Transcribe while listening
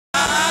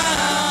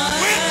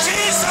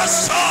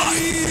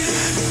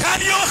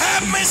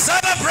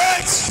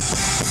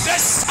the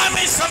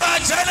psalmist of our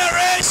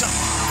generation.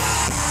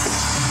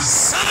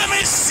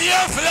 Psalmist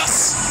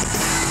Theophilus.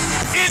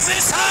 Is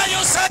this how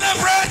you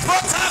celebrate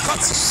Port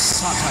Harcourt?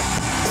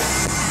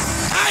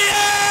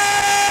 Amen.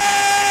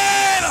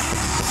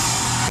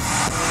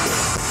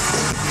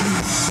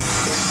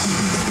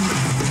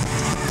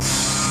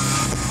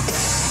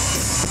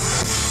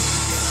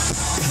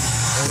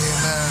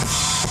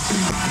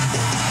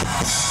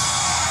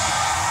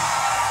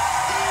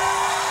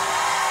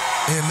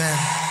 Amen.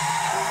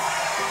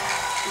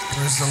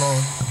 Praise the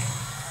Lord.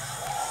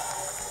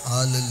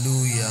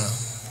 Hallelujah.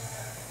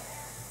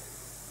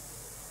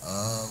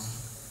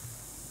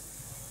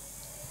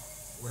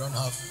 We don't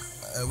have.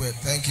 Wait.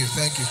 Thank you.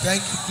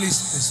 Please.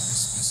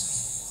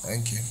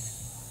 Thank you.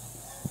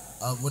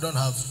 We don't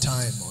have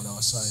time on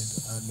our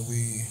side, and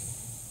we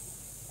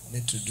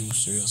need to do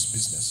serious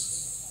business.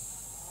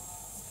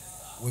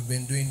 We've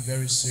been doing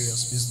very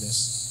serious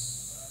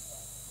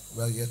business.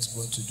 We are yet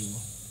going to do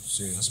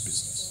serious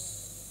business.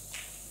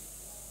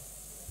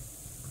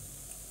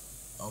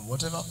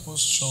 Whatever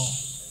posture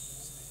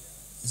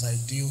is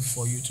ideal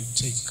for you to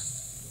take,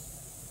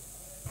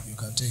 you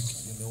can take.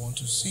 You may want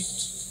to sit,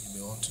 you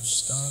may want to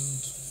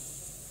stand,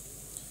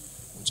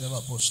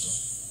 whichever posture.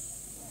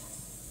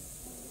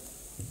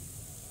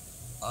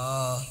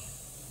 I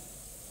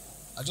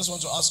just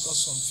want to ask us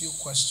some few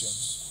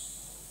questions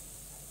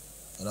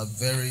that are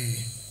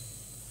very,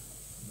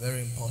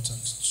 very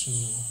important to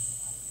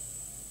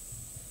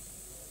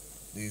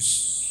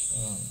this.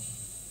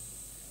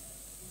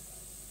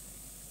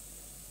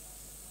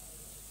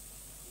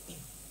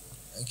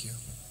 Thank you.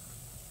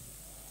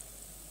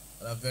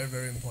 That are very,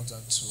 very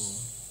important to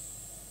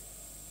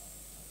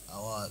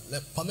our.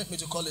 Permit me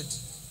to call it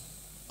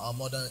our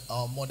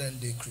modern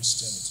day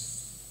Christianity.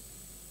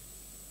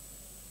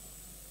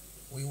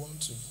 We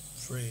want to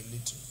pray a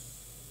little.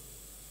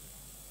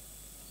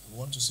 We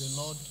want to say,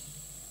 Lord,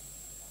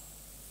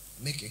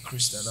 make a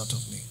Christian out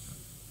of me.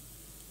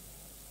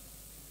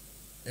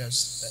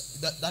 Yes,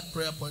 that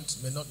prayer point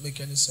may not make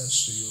any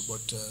sense to you,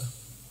 but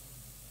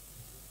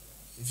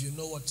if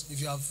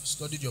you have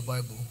studied your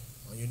Bible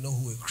and you know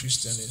who a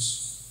Christian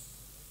is,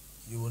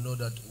 you will know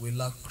that we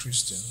lack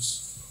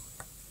Christians.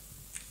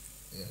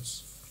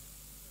 Yes,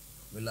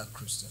 we lack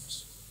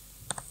Christians.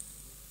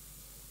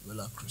 We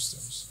lack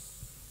Christians.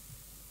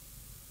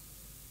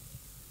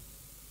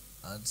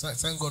 And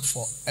thank God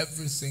for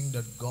everything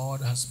that God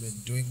has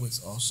been doing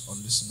with us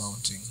on this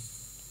mountain.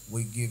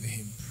 We give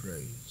him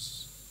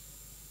praise.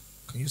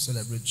 Can you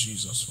celebrate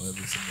Jesus for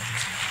everything that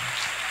he's doing?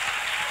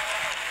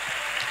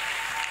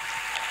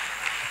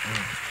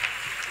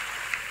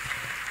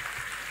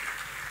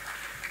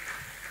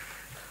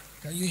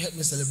 Can you help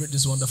me celebrate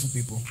these wonderful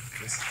people?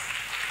 Yes.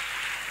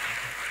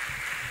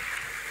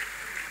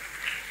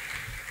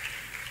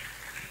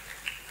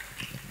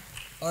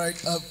 All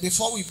right,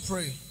 before we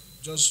pray,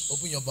 just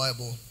open your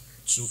Bible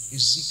to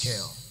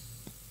Ezekiel.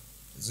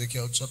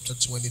 Ezekiel chapter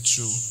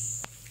 22,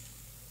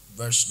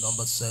 verse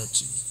number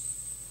 30.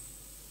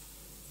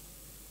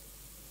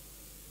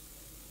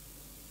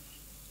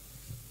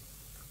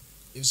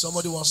 If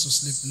somebody wants to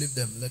sleep, leave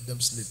them, let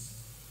them sleep.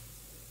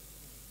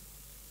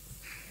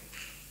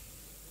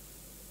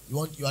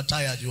 You are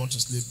tired, you want to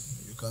sleep,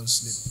 you can't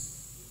sleep.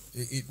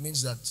 It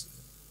means that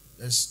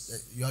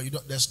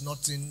there's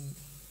nothing.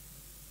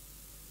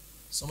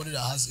 Somebody that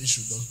has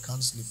issue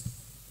can't sleep.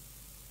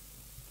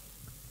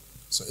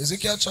 So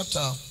Ezekiel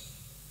chapter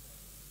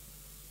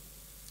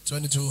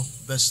 22,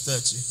 verse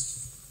 30.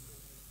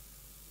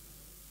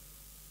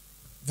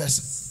 Verse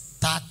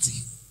 30.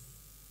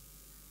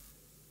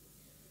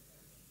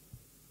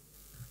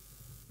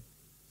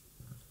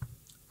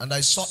 And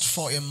I sought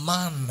for a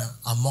man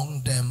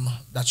among them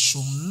that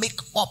should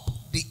make up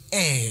the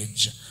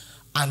edge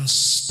and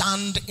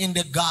stand in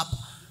the gap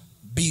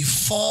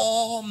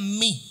before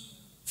me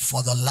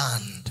for the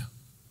land,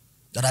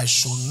 that I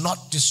should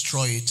not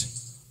destroy it,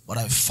 but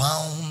I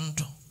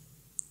found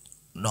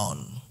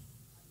none.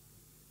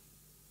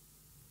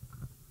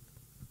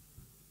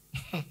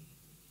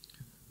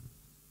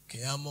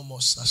 Keamo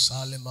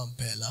mosasale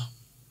mampela,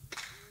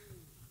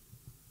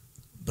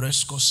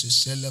 bresco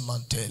sisele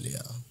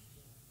mantelia,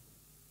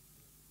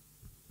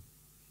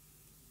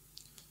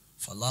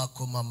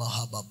 falako mama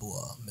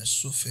hababua,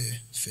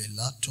 mesufe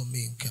felato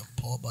minke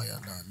poba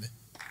yanale.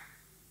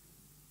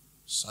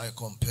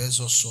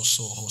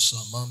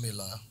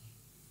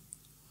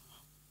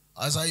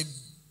 As I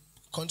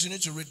continue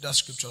to read that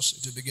scriptures,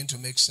 it will begin to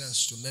make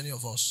sense to many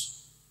of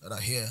us that are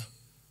here.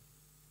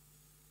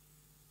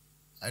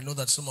 I know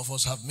that some of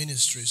us have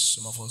ministries,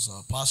 some of us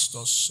are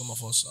pastors, some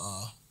of us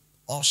are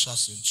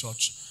ushers in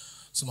church,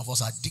 some of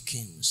us are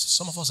deacons,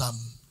 some of us are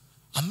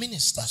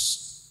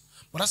ministers.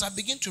 But as I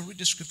begin to read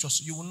the scriptures,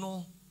 you will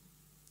know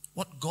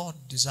what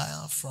God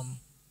desires from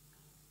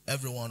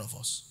every one of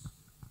us.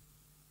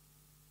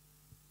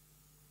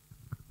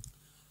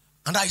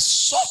 And I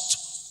sought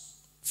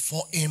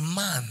for a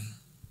man.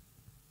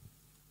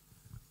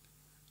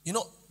 You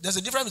know, there's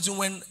a difference between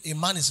when a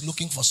man is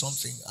looking for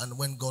something and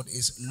when God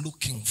is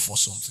looking for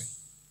something.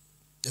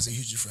 There's a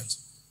huge difference.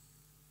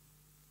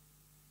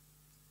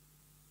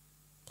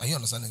 Are you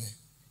understanding me?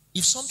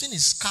 If something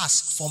is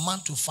scarce for man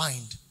to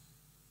find,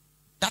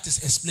 that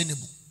is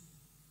explainable.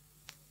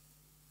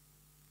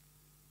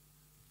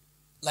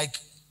 Like,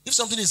 if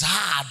something is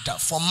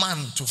hard for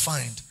man to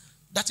find,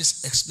 that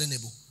is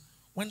explainable.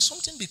 When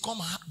something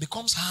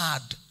becomes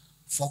hard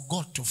for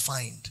God to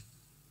find,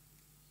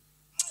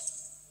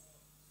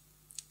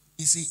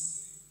 you see,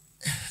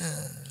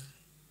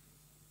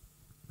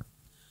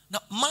 now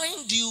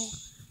mind you,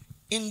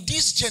 in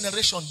this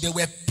generation, there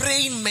were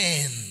praying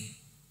men.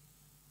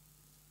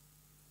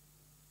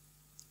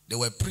 There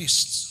were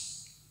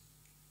priests.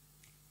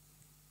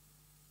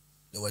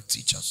 There were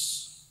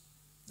teachers.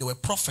 There were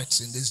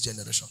prophets in this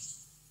generation.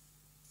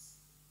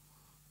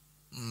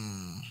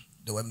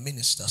 There were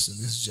ministers in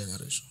this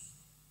generation.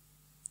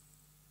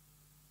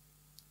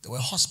 There were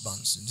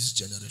husbands in this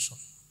generation.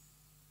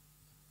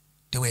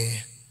 There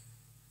were,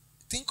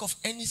 think of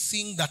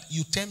anything that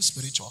you term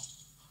spiritual,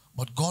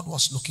 but God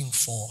was looking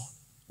for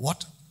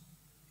what?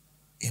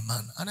 A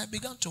man. And I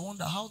began to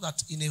wonder how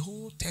that in a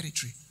whole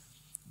territory,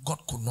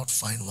 God could not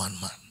find one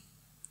man.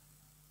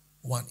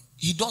 One.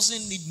 He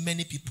doesn't need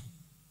many people.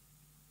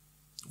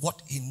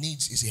 What he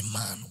needs is a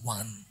man.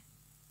 One.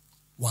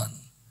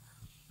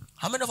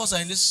 How many of us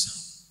are in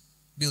this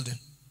building?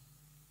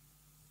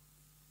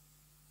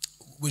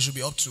 We should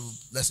be up to,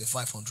 let's say,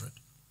 500.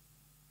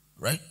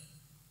 Right?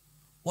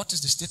 What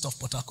is the state of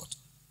Port Harcourt?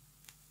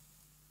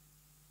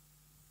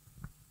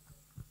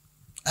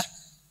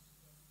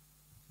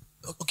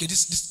 Okay,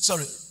 this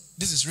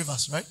is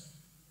Rivers, right?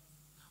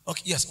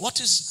 Okay, yes. What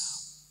is,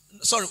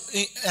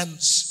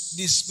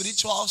 the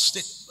spiritual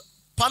state?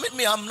 Permit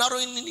me, I'm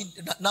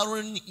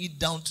narrowing it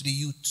down to the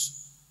youth.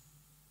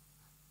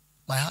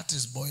 My heart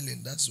is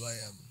boiling. That's why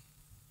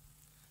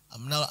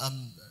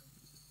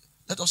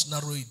let us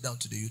narrow it down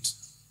to the youth.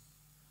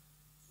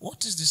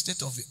 What is the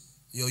state of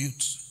your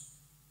youth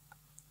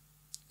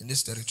in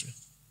this territory?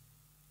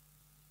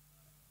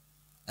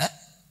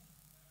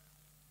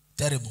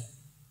 Terrible.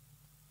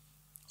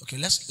 Okay,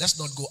 let's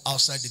not go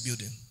outside the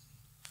building.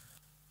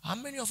 How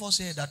many of us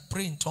here that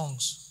pray in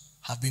tongues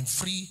have been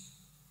free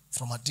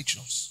from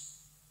addictions?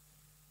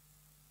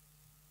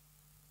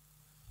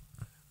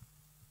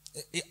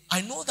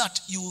 I know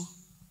that you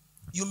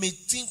may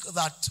think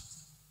that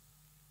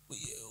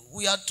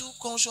we are too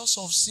conscious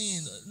of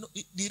sin. No,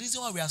 the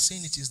reason why we are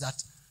saying it is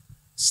that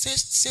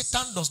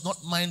Satan does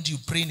not mind you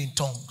praying in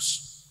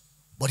tongues,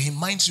 but he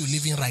minds you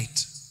living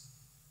right.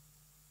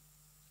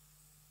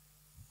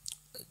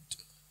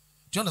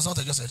 Do you understand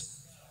what I just said?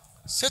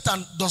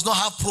 Satan does not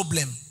have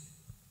problem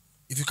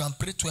if you can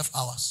pray 12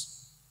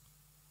 hours.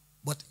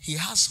 But he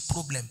has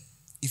problem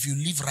if you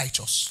live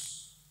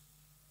righteous.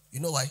 You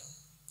know why?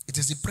 It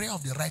is the prayer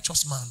of the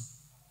righteous man.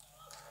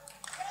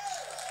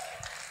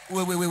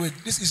 Wait.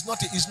 This is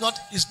not,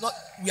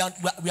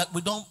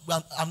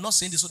 I'm not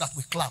saying this so that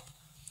we clap.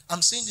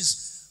 I'm saying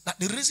this, that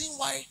the reason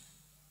why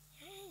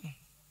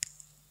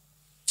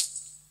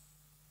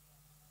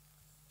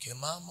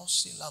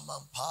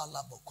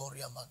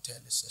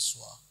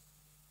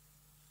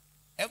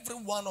every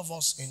one of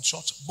us in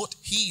church, both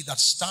he that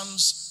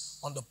stands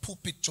on the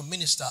pulpit to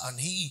minister and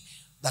he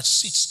that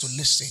sits to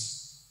listen,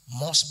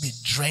 must be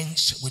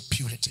drenched with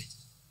purity.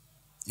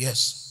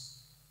 Yes.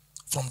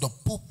 From the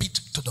pulpit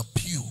to the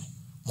pew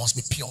must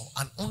be pure.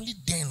 And only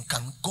then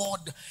can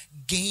God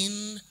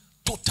gain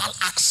total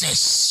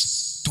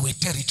access to a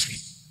territory.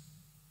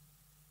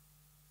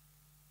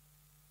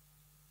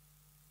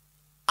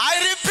 I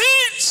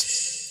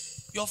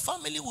repeat, your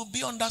family will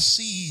be under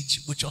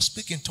siege with your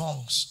speaking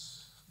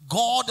tongues.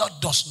 God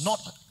does not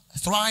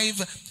thrive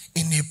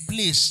in a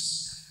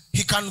place.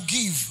 He can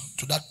give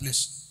to that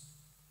place,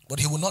 but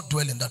he will not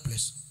dwell in that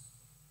place.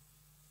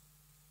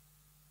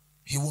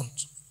 He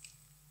won't.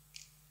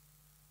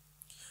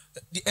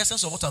 The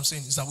essence of what I'm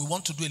saying is that we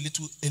want to do a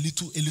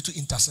little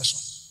intercession.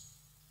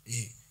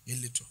 A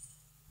little.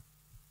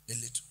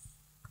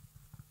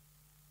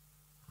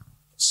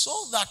 So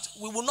that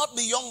we will not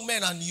be young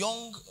men and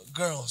young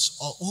girls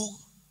or who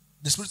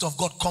the Spirit of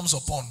God comes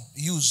upon,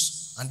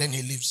 use, and then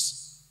he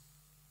leaves.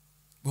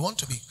 We want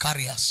to be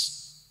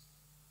carriers.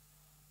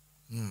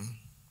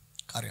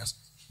 Carriers.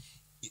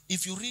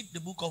 If you read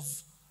the book of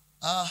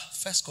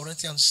 1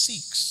 Corinthians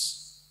 6,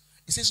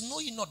 it says, know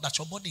ye not that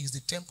your body is the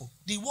temple?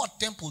 The word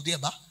temple there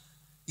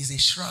is a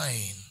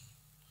shrine.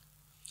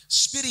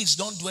 Spirits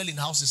don't dwell in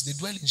houses, they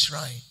dwell in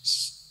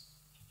shrines.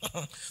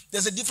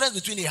 There's a difference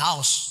between a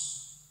house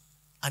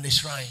and a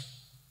shrine.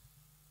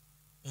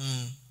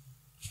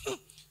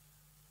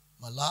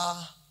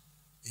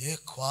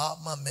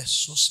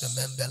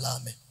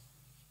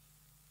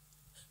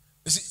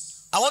 You see,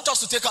 I want us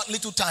to take out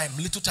little time,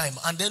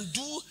 and then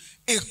do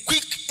a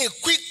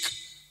quick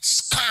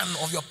scan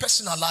of your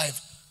personal life.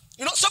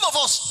 You know, some of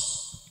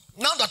us,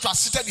 now that you are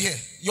seated here,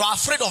 you are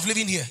afraid of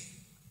living here.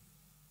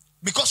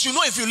 Because you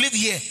know if you live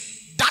here,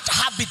 that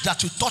habit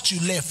that you thought you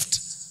left,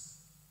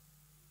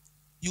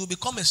 you will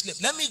become a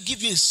slave. Let me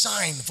give you a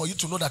sign for you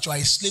to know that you are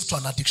a slave to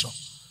an addiction.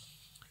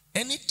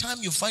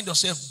 Anytime you find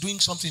yourself doing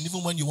something,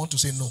 even when you want to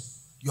say no,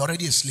 you're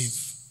already a slave.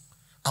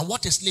 And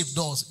what a slave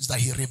does is that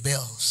he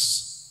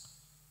rebels.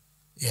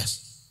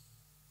 Yes.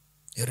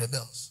 He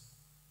rebels.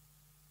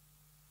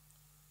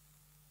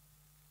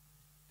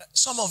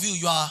 Some of you,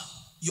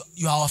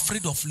 you are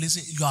afraid of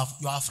listening. You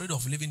are afraid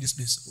of leaving this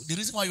place. The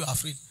reason why you are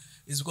afraid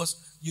is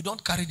because you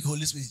don't carry the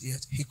Holy Spirit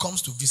yet. He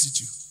comes to visit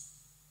you.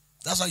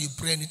 That's why you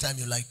pray anytime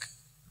you like.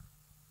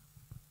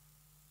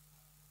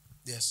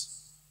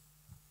 Yes.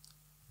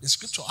 The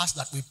scripture asks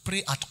that we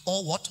pray at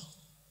all what?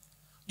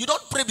 You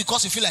don't pray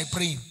because you feel like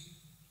praying.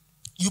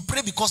 You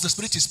pray because the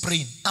Spirit is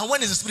praying. And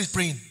when is the Spirit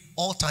praying?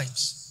 All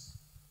times.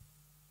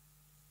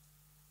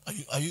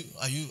 Are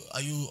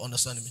you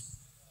understanding me?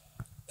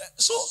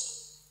 So,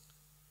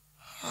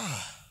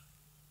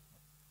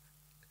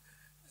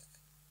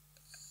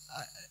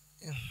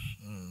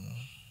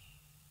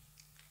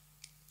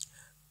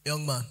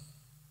 young man,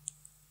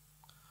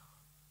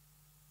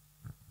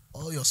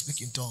 all your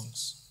speaking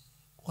tongues.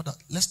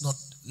 Let's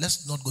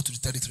not go to the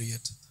territory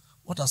yet.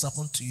 What has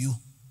happened to you?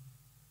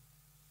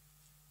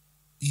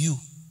 You.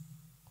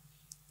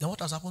 Then what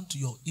has happened to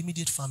your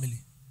immediate family?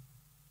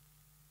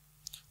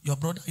 Your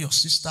brother, your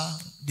sister,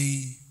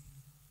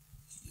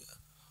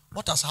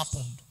 what has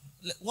happened?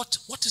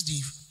 What is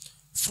the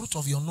fruit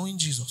of your knowing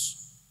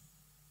Jesus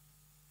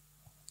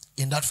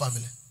in that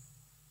family?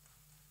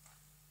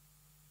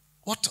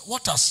 What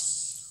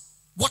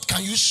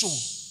can you show?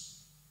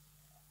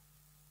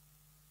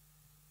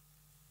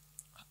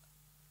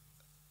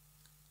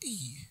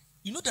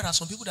 You know there are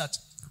some people that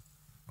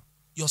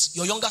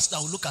your younger sister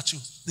will look at you.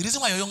 The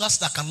reason why your younger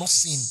sister cannot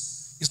sin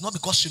is not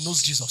because she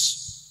knows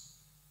Jesus.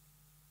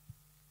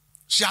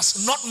 She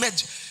has not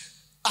met.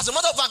 As a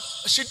matter of fact,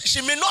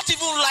 she may not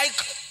even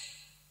like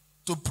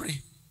to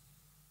pray.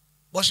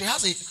 But she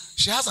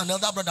has an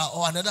elder brother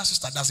or another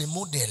sister that's a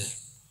model.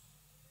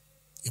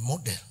 A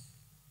model.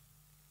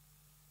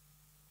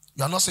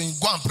 You are not saying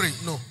go and pray.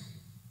 No.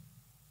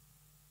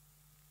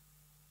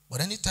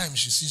 But anytime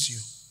she sees you,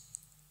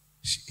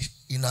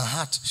 in her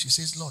heart, she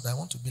says, Lord, I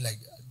want to be like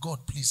God,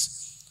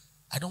 please.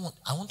 I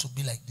want to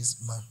be like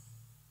this man.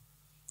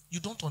 You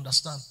don't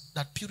understand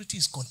that purity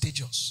is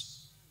contagious.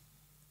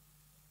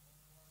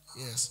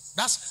 Yes.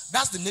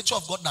 That's the nature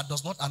of God that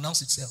does not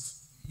announce itself.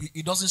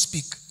 It doesn't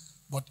speak,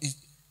 but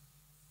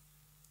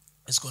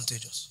it's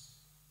contagious.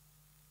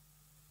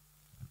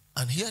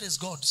 And here is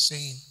God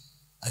saying,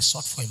 I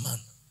sought for a man.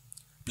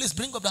 Please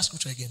bring up that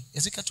scripture again.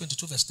 Ezekiel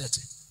 22 verse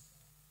 30.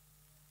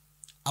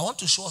 I want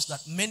to show us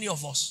that many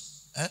of us,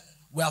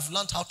 we have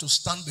learned how to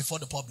stand before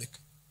the public.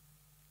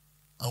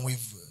 And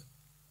we've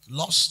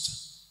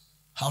lost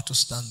how to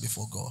stand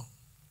before God.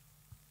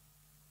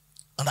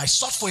 And I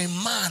sought for a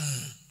man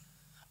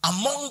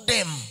among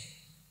them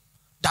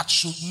that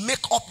should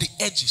make up the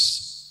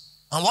edges.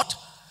 And what?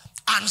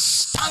 And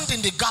stand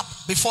in the gap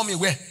before me.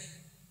 Where?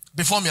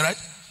 Before me, right?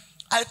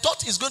 I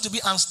thought it's going to be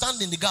and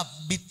stand in the gap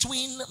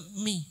between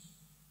me.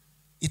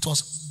 It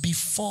was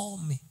before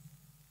me.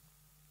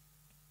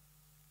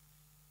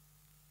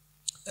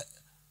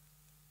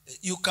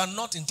 You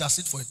cannot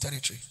intercede for a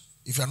territory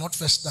if you are not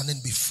first standing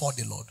before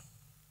the Lord.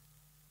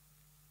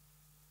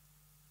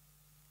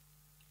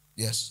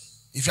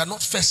 Yes. If you are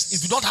not first,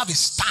 if you don't have a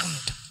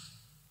stand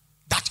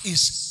that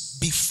is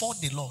before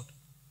the Lord,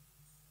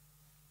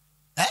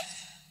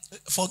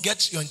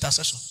 forget your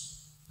intercession.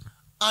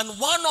 And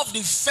one of the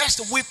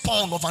first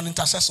weapon of an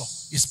intercessor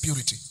is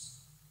purity.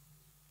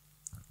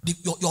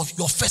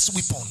 Your first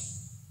weapon.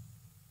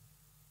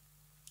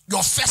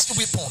 Your first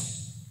weapon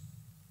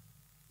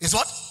is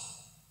what?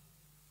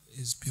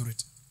 Is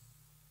purity.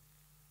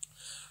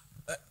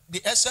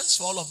 The essence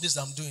for all of this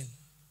I'm doing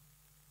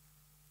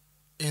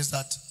is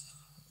that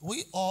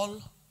we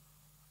all,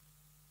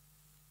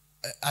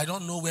 I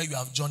don't know where you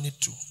have journeyed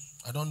to.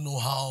 I don't know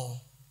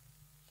how.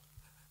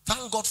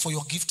 Thank God for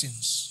your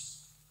giftings.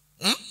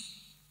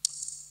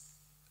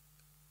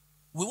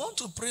 We want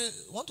to pray,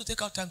 want to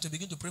take our time to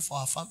begin to pray for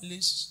our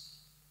families.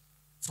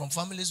 From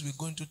families we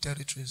go into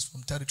territories.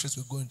 From territories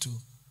we go into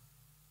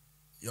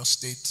your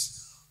state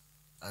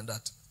and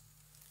that.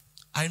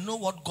 I know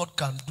what God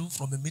can do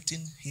from a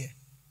meeting here.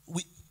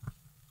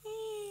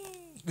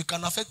 We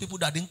can affect people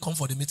that didn't come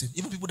for the meeting.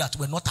 Even people that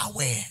were not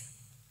aware.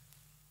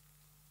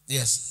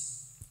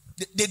 Yes.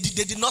 They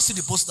did not see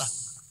the poster.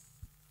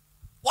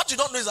 What you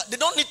don't know is that they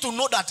don't need to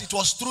know that it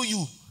was through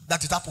you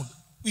that it happened.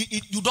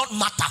 You don't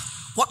matter.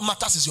 What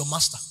matters is your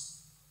master.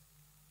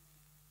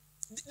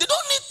 They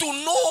don't need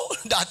to know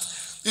that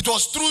it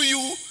was through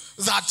you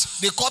that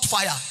they caught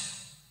fire.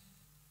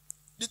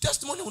 The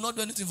testimony will not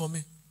do anything for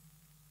me.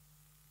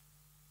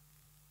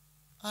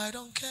 I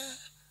don't care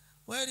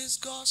where this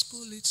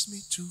gospel leads me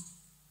to.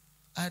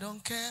 I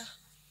don't care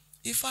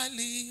if I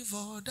live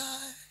or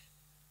die.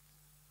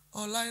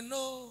 All I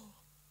know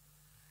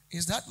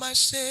is that my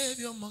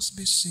Savior must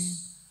be seen.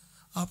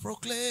 I'll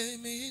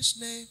proclaim his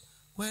name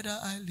whether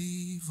I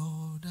live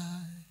or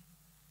die.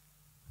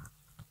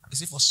 You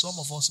see, for some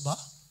of us,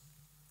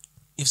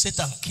 if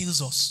Satan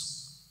kills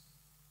us,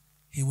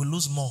 he will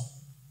lose more.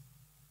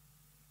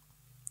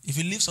 If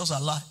he leaves us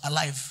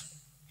alive,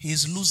 he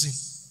is losing.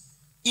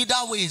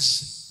 Either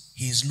ways,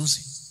 he is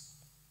losing.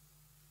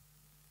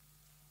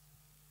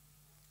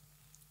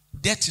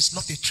 death is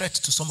not a threat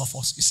to some of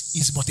us.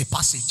 It's but a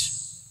passage.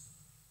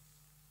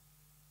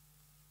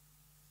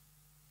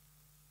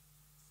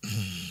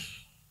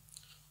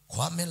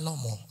 Kwame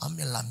lomo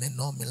amelame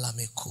no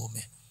melame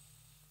kome.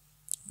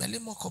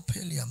 Belimo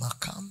kopelia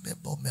makambe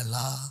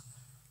bomela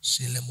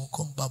sile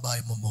mukombaba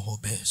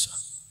imomohobeza.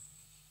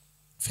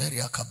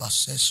 Feria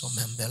kabaseso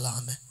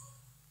membelame.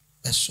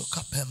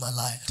 Besuka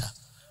pemalaita.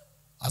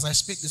 As I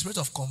speak, the spirit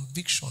of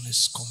conviction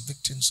is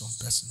convicting some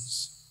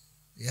persons.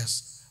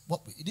 Yes.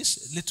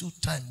 This little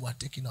time we are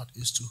taking out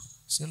is to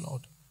say,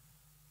 Lord,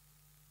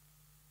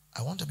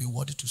 I want to be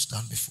worthy to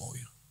stand before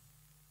you.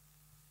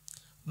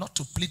 Not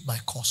to plead my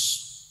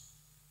cause.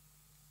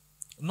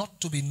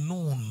 Not to be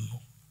known.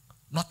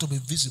 Not to be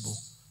visible.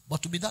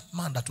 But to be that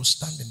man that will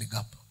stand in the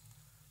gap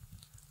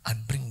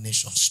and bring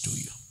nations to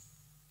you.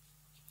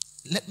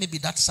 Let me be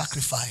that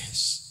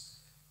sacrifice.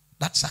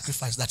 That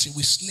sacrifice that you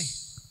will slay.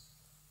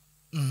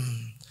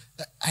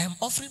 I am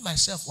offering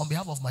myself on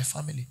behalf of my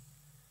family.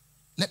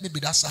 Let me be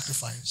that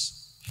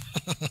sacrifice.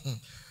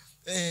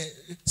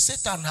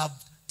 Satan have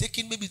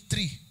taken maybe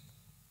 3.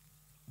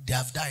 They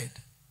have died.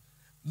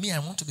 Me, I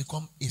want to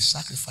become a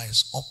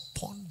sacrifice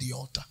upon the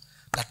altar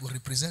that will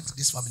represent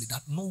this family,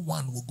 that no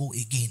one will go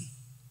again.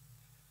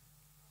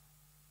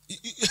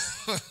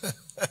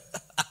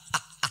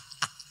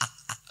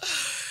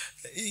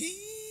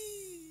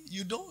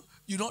 You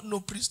don't know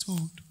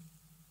priesthood.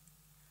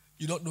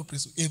 You don't know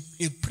priesthood.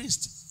 A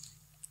priest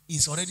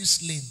is already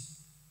slain.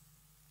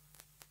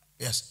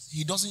 Yes.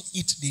 He doesn't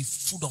eat the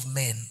food of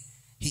men.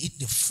 He eats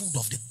the food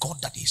of the God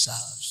that he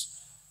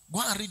serves.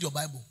 Go and read your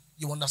Bible.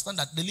 You understand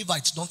that the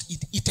Levites don't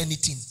eat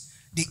anything.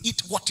 They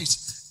eat what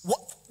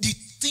the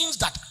things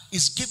that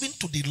is given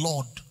to the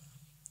Lord.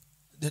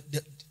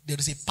 There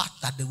is a part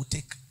that they will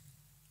take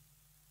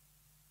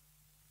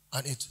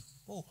and eat.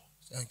 Oh,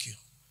 thank you.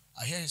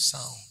 I hear a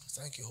sound.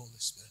 Thank you, Holy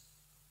Spirit.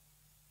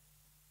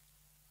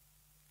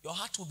 Your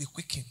heart will be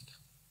quickened.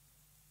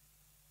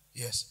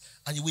 Yes.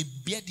 And you will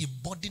bear the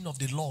burden of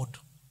the Lord.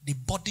 The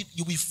burden,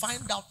 you will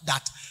find out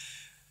that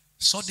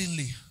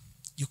suddenly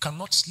you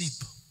cannot sleep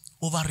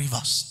over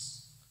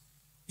rivers.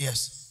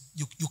 Yes.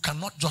 You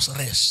cannot just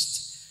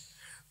rest.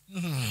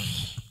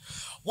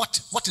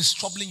 What is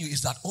troubling you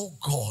is that, oh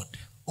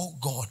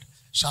God,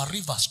 shall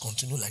rivers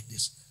continue like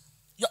this?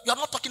 You're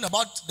not talking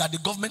about that the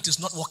government is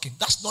not working.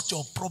 That's not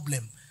your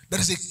problem. There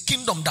is a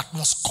kingdom that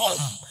must come.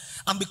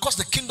 And because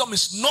the kingdom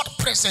is not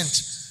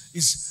present,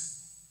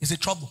 is a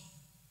trouble.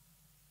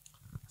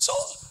 So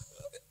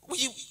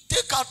we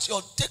take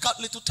out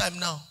little time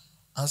now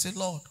and say,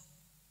 Lord,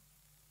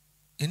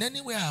 in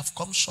any way I have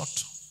come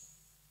short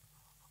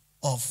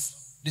of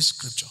this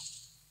scripture,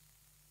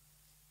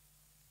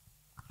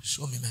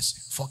 show me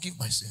mercy. Forgive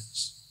my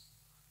sins.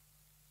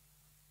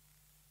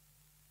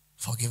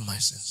 Forgive my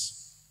sins.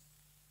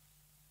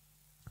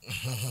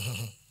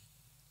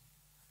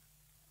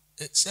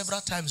 Several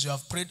times you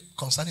have prayed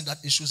concerning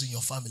that issues in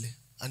your family,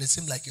 and it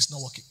seems like it's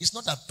not working. It's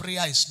not that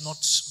prayer is not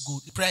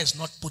good. Prayer is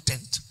not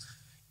potent.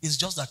 It's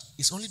just that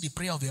it's only the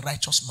prayer of a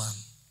righteous man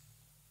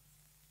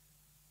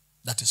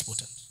that is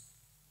potent.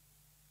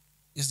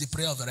 It's the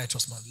prayer of a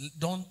righteous man.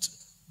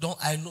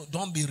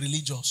 Don't be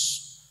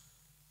religious.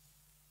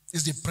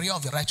 It's the prayer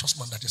of a righteous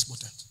man that is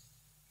potent.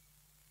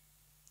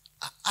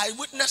 I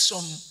witnessed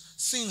some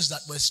things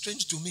that were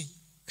strange to me.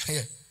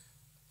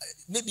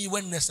 Maybe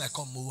when next I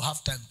come, we'll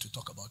have time to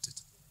talk about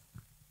it.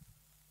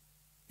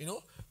 You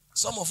know,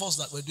 some of us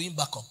that were doing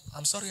backup,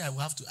 I'm sorry, I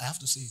have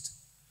to say it.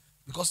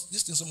 Because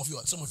this thing some of you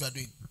are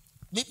doing,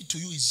 maybe to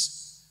you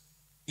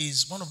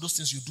is one of those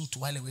things you do to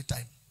while away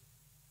time.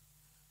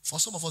 For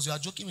some of us, you are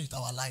joking with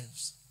our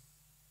lives.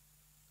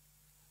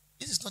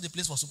 This is not the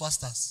place for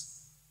superstars.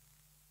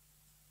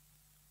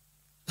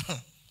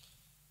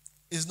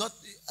 It's not,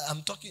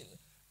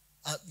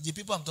 the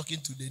people I'm talking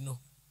to, they know.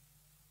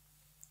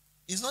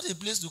 It's not a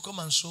place to come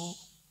and show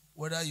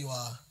whether you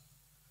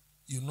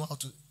know how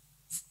to.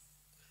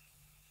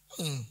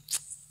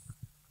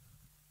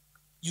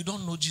 You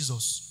don't know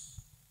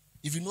Jesus.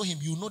 If you know him,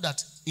 you know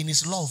that in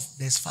his love,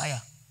 there's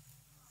fire.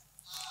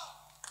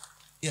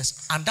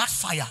 Yes, and that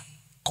fire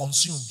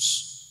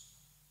consumes.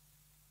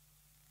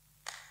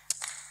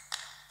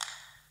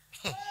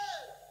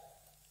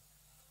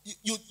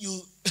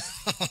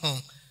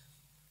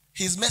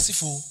 He's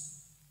merciful,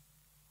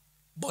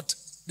 but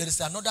there is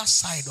another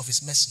side of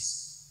his mercy.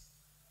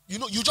 You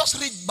know, you just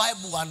read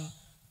Bible and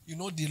you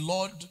know the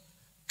Lord.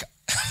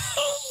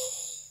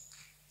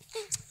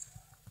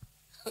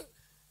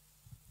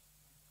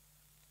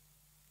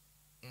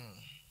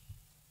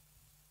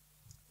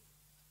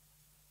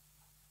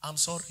 I'm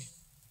sorry.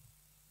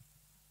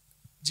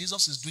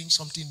 Jesus is doing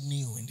something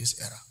new in this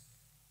era.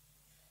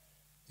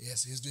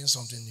 Yes, he's doing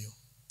something new.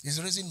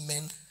 He's raising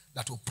men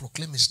that will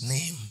proclaim his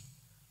name.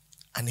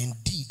 And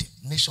indeed,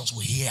 nations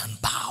will hear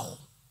and bow.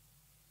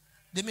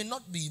 They may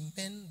not be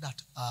men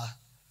that are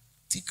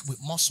thick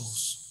with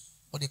muscles,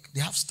 but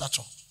they have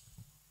stature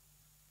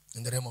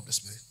in the realm of the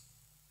spirit.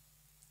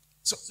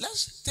 So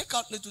let's take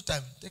out little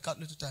time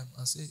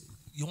and say,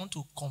 you want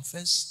to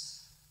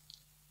confess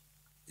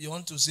you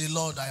want to say,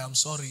 Lord, I am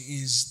sorry,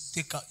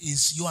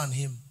 is you and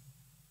him.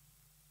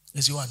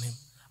 It's you and him.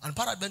 And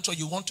peradventure,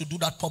 you want to do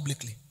that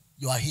publicly.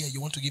 You are here, you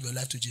want to give your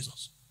life to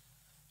Jesus.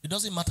 It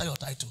doesn't matter your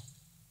title.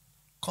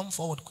 Come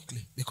forward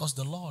quickly, because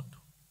the Lord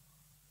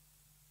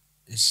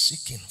is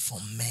seeking for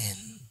men.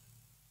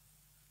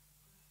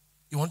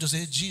 You want to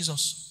say,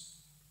 Jesus,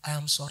 I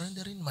am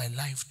surrendering my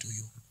life to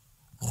you.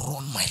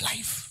 Run my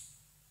life.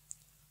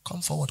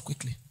 Come forward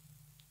quickly.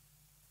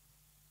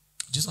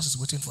 Jesus is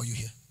waiting for you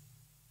here.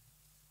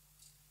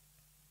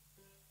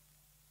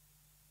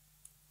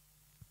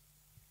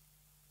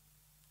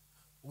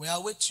 We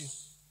are with you.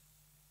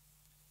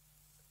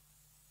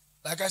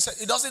 Like I said,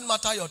 it doesn't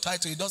matter your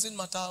title. It doesn't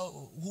matter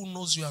who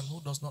knows you and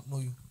who does not know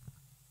you.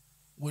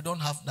 We don't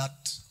have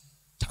that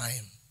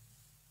time.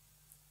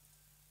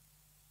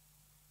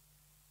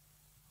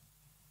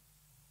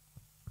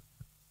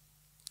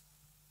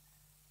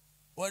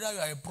 Whether you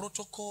are a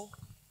protocol,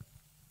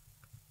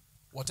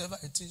 whatever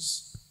it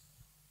is,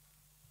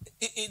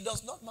 it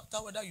does not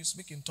matter whether you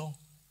speak in tongue.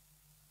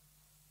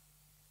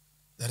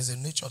 There is a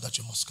nature that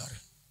you must carry.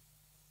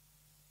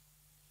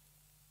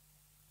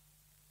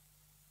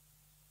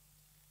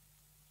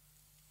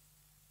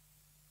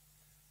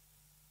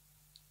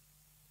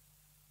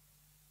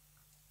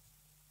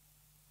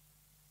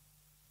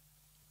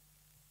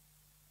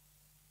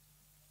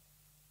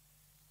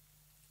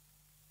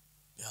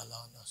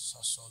 Yalana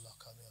sasola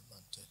kame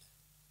mantele.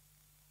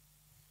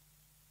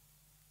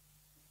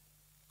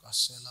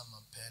 Kasela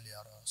mampeli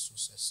ara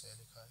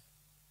suseseli kai.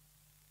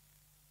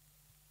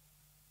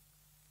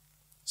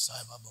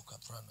 Saiba boka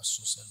prana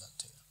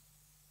suselate.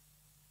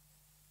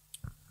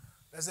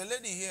 There's a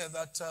lady here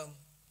that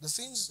the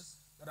things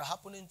that are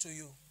happening to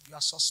you, you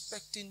are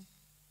suspecting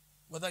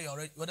whether you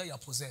are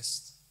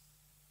possessed.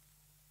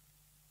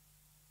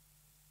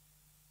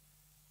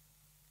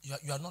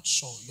 You are not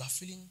sure. You are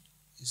feeling.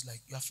 It's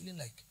like you are feeling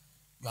like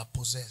you are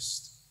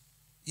possessed.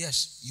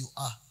 Yes, you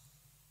are.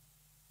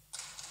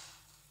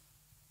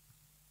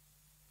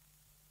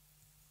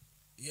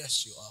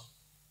 Yes, you are.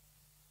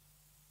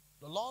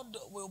 The Lord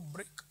will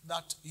break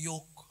that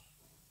yoke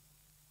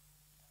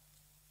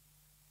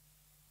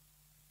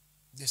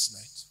this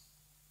night.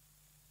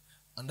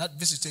 And that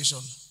visitation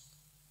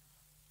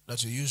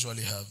that you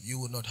usually have, you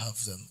will not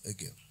have them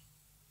again.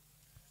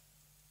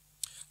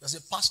 There's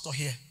a pastor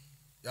here.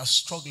 You are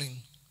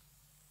struggling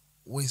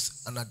with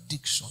an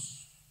addiction.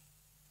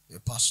 A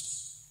pastor.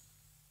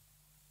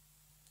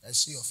 I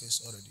see your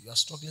face already. You are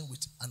struggling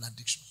with an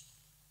addiction.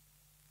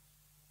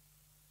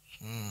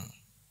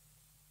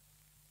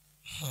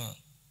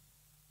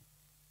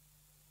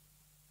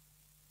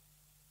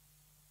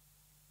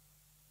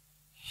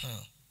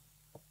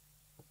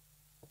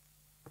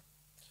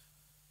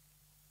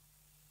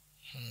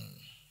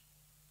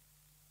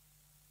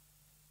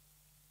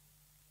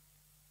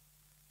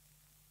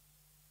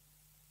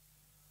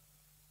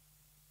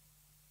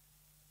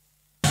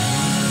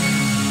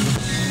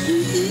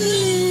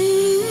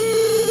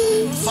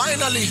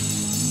 Finally,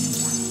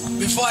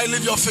 before I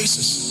leave your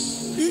faces,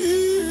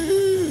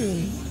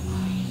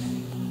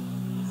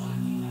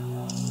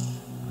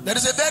 there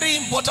is a very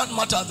important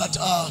matter that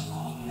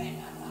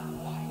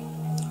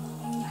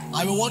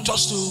I will want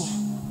us to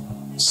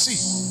see.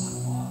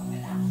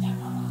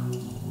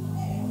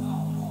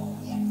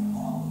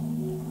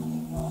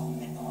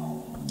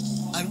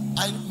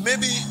 And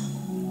maybe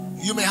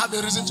you may have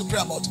a reason to pray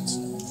about it.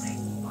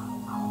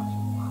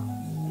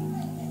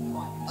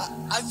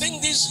 I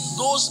think this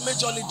goes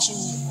majorly to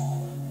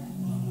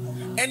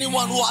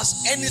anyone who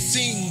has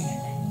anything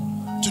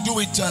to do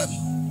with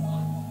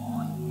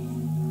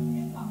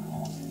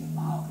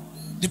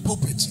the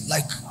pulpit.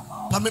 Like,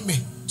 permit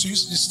me to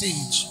use the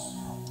stage.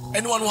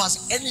 Anyone who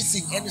has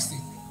anything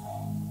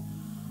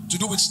to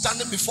do with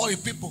standing before a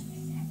people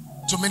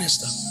to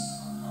minister.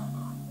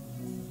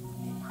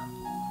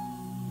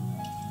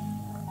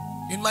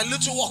 In my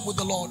little walk with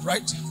the Lord,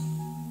 right,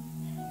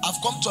 I've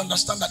come to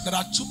understand that there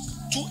are two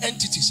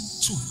entities,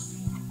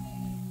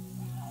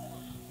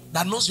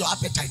 that knows your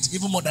appetite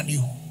even more than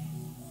you.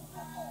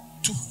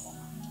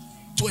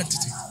 Two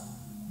entities.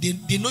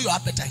 They know your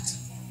appetite.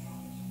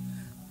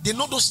 They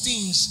know those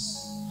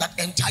things that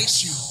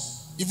entice you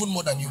even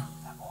more than you.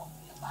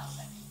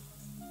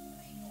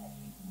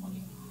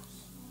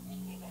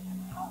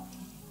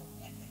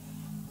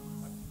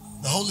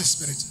 The Holy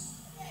Spirit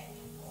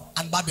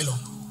and Babylon.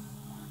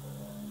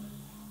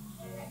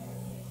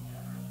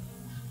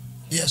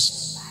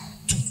 Yes.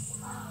 Two.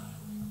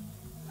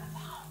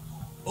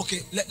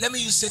 Okay, let me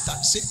use Satan.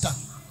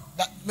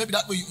 Maybe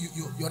that way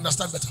you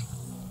understand better.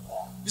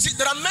 You see,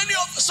 there are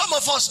some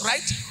of us,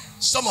 right?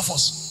 Some of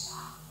us.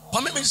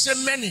 Permit me to say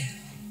many,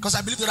 because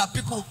I believe there are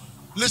people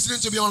listening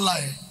to me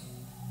online.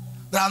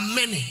 There are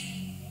many.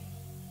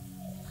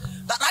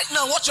 That right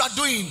now what you are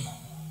doing,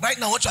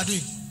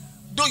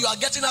 though you are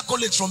getting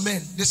accolades from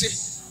men, they say,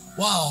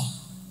 wow,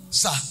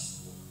 sir,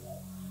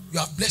 you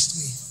have blessed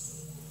me.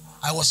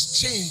 I was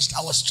changed,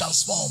 I was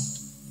transformed.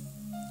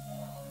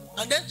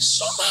 And then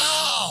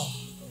somehow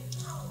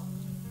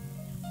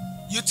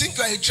you think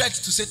you are a threat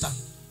to Satan.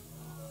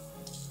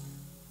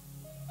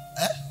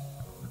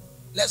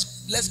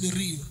 Let's be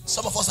real.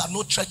 Some of us are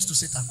no threat to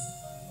Satan.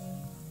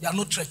 You are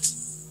no threat.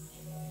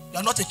 You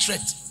are not a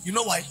threat. You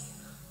know why?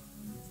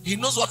 He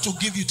knows what to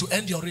give you to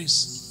end your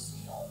race.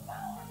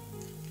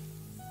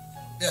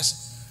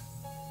 Yes.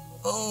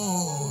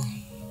 Oh.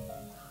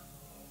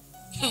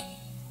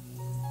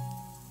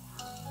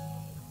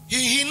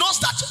 He knows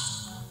that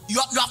you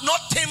have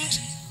not tamed.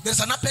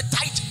 There's an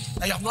appetite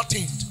that you have not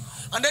tamed.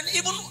 And then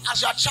even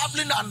as you are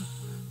traveling,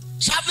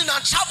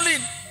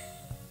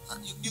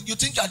 you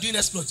think you are doing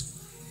exploit.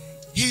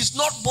 He is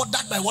not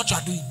bothered by what you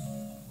are doing.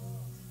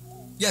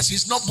 Yes,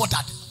 he's not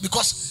bothered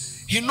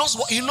because he knows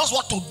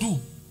what to do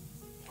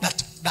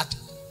that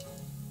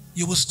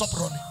you will stop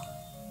running.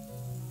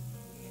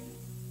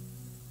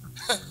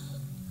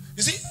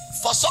 You see,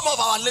 for some of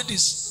our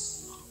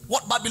ladies,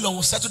 what Babylon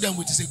will settle them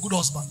with is a good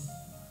husband.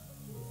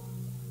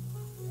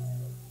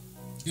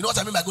 You know what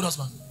I mean by good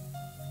husband?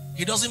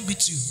 He doesn't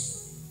beat you.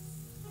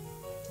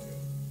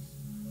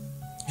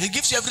 He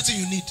gives you everything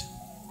you need.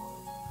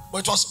 But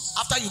it was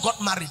after you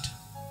got married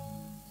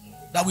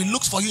that we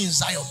looked for you in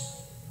Zion.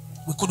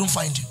 We couldn't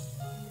find you.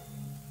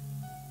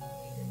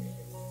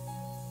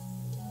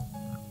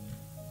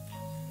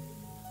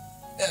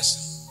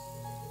 Yes.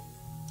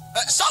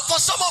 So for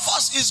some of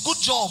us, it's good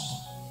job.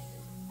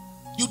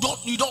 You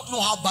don't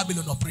know how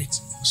Babylon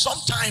operates.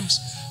 Sometimes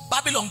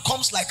Babylon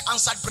comes like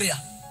answered prayer.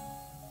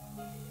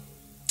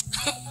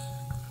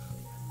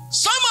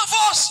 Some of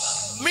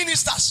us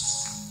ministers,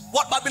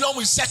 what Babylon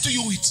will say to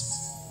you with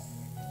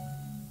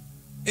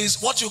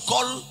is what you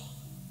call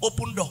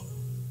open door.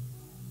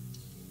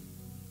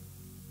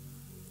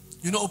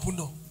 You know open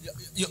door.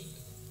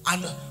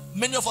 And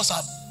many of us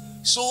are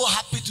so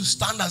happy to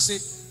stand and say,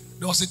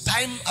 there was a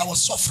time I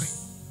was suffering.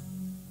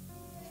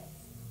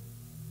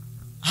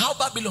 How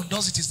Babylon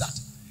does it is that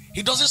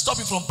he doesn't stop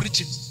you from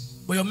preaching,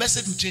 but your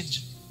message will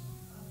change.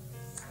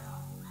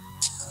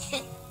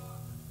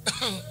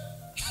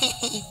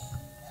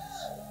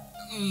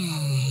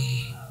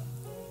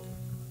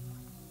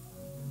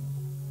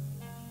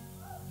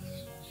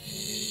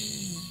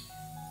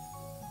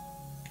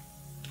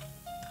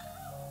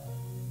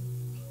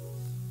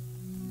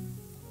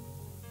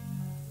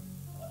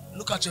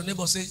 Look at your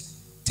neighbor, say,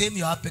 tame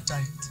your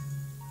appetite.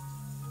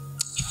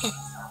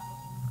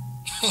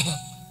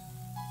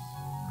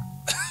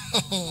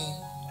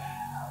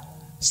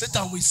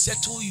 Satan will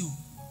settle you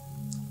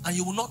and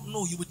you will not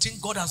know. You will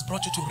think God has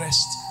brought you to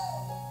rest.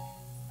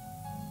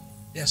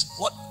 Yes,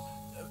 what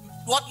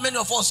many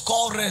of us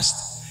call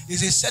rest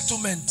is a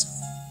settlement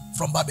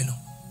from Babylon.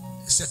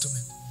 A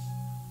settlement.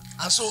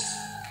 And so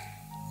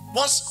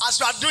once as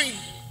you are doing,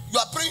 you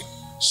are praying,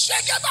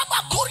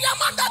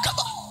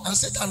 and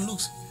Satan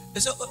looks. He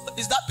said,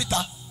 is that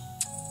Peter?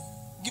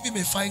 Give him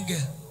a fine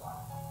girl.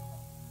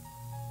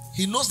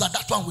 He knows that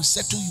one will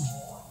settle you.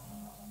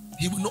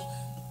 He will know.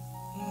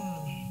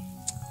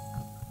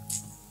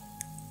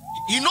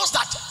 He knows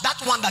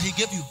that one that he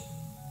gave you,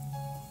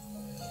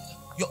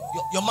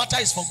 your matter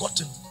is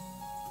forgotten.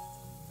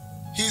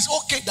 He is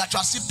okay that you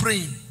are still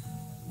praying,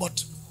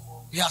 but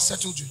he has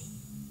settled you.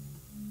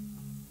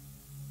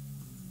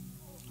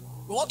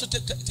 We want to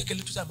take a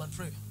little time and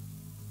pray.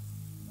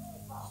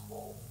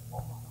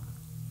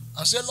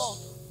 And say, Lord,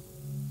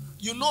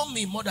 you know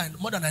me more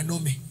than I know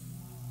me.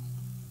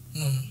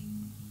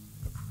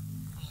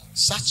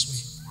 Search me.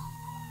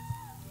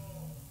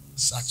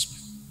 Search me.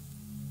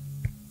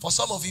 For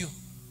some of you,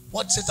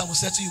 what Satan will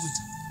settle you with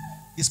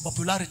is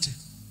popularity.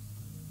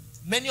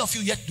 Many of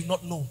you yet do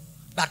not know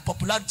that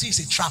popularity is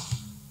a trap.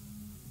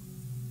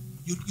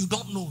 You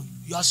don't know.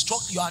 You are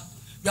struck. You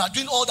are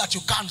doing all that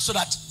you can so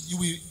that you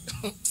will.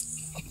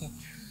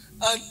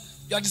 And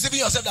you are deceiving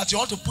yourself that you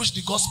want to push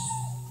the gospel.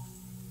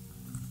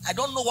 I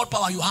don't know what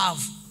power you have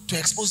to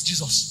expose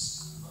Jesus.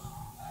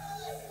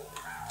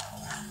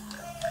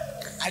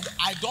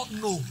 I don't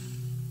know.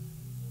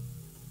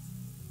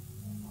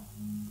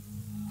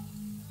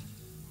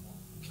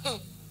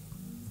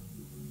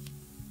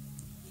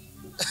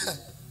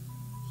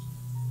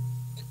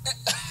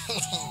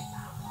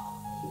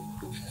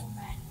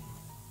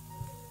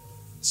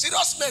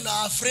 Serious men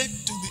are afraid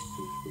to be.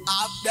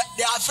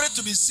 They are afraid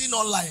to be seen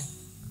online.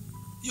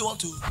 You want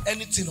to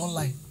anything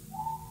online.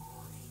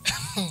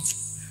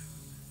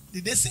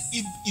 Did they say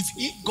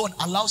if God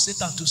allows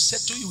Satan to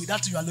settle you with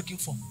that you are looking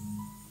for,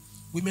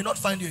 we may not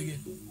find you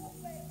again?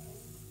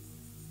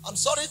 I'm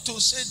sorry to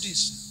say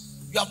this.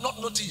 You have not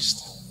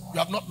noticed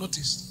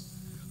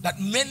that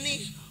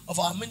many of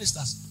our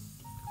ministers,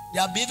 they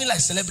are behaving like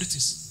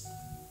celebrities.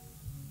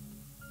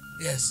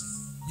 Yes.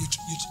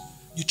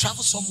 You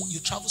travel somewhere,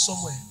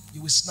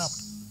 you will snap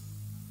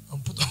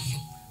and put on.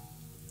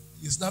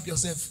 You snap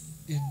yourself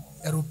in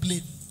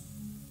aeroplane,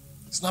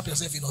 snap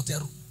yourself in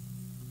hotel.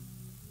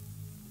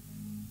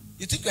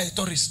 You think you are a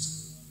tourist.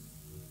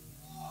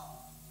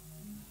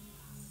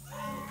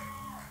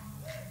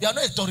 You are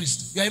not a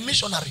tourist, you are a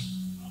missionary.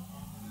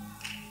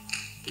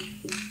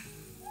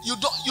 You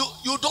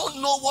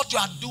don't know what you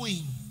are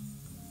doing.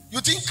 You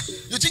think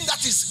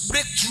that is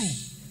breakthrough.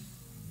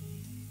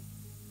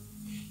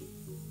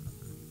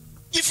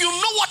 If you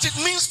know what it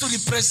means to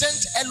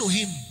represent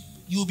Elohim,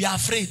 you'll be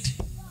afraid.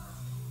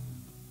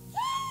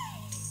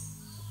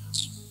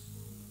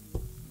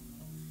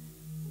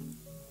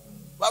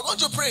 We are going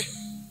to pray.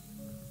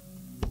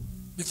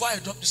 Before I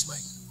drop this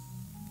mic,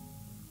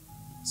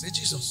 say,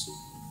 Jesus,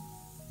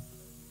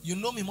 you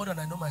know me more than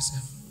I know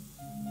myself.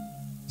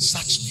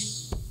 Search me.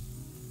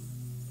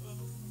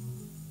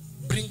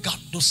 Bring out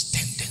those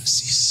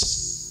tendencies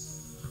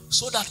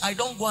so that I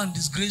don't go and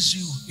disgrace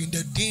you in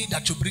the day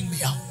that you bring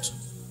me out.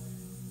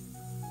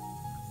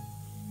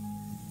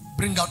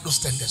 Bring out those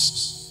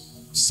tendencies.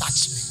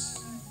 Search me.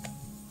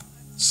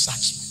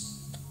 Search me.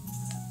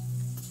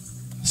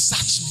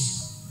 Search me.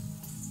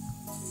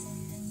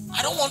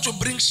 I don't want to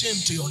bring shame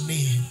to your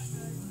name.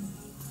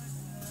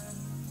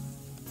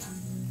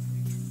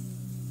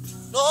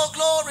 No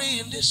glory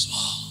in this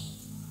world.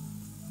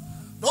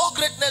 No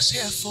greatness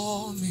here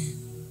for me.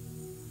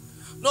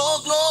 No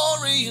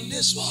glory in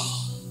this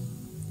world.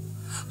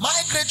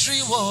 My great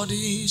reward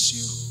is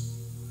you.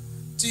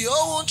 Till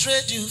I won't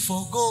trade you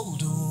for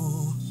gold.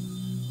 Oh,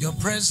 your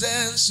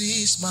presence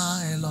is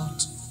my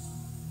lot.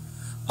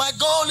 My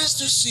goal is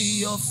to see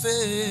your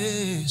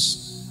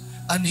face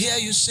and hear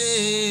you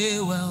say,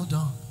 well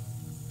done.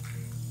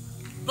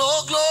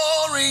 No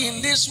glory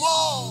in this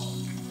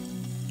world.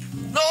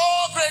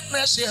 No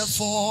greatness here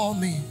for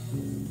me.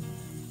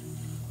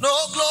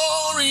 No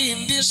glory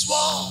in this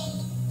world.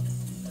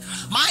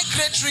 My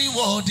great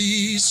reward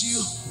is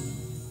you.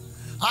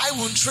 I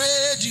won't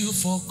trade you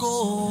for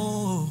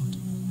gold.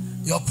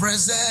 Your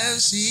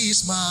presence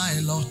is my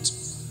lot.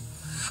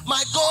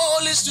 My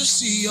goal is to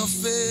see your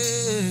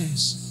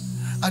face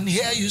and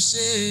hear you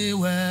say,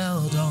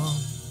 well done.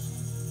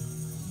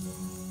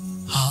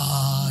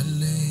 Hallelujah.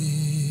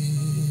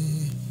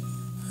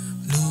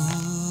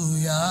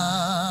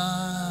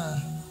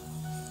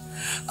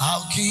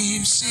 I'll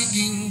keep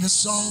singing the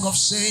song of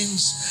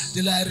saints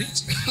till I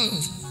reach.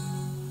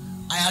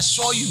 I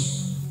assure you,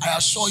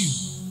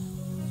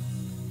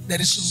 there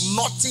is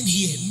nothing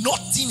here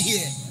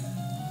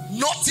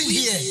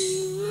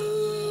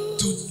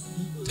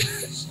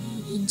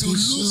to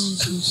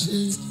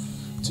lose.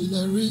 Till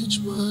I reach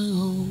my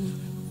home.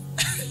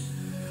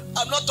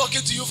 I'm not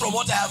talking to you from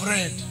what I have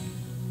read.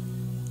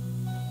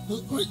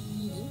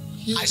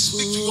 I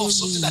speak to you of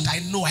something that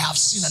I know, I have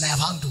seen, and I have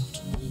handled.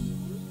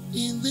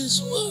 In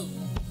this world,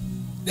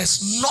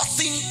 there's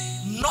nothing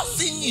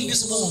in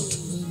this world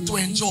to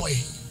enjoy.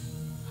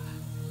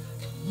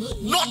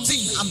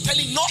 Nothing. I'm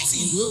telling you,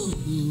 nothing.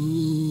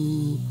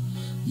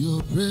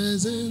 Your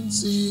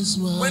presence is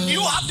my. When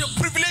you have the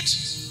privilege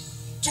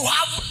to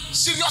have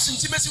serious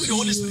intimacy with the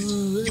Holy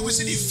Spirit, you will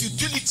see the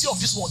futility of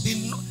this world, the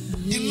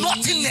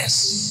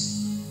nothingness.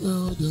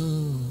 No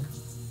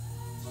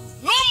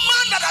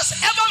man that has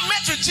ever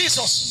met with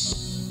Jesus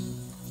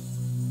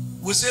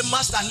will say,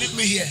 Master, leave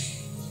me here.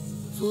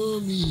 For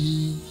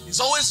me. It's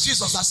always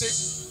Jesus that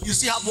says, you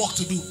still have work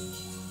to do.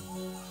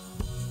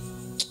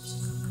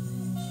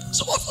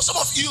 Some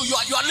of you, you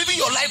are living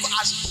your life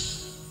as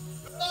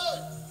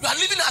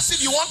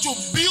if you want to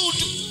build.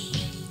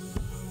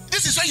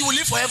 This is where you will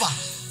live forever.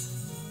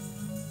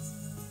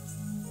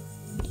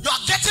 You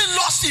are getting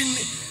lost in.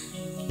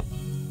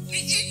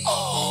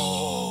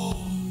 Oh.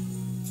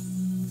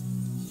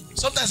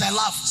 Sometimes I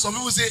laugh. Some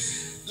people say,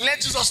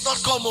 let Jesus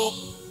not come. Oh,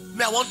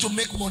 me, I want to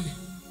make money.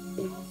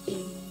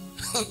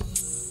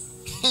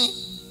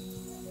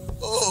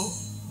 Oh.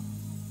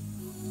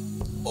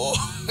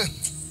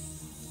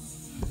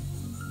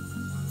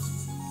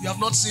 You have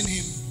not seen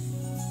him.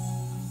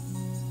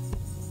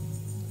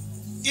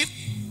 If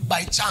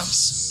by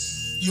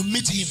chance you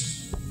meet him,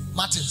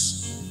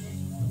 Martins,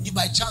 if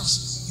by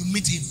chance you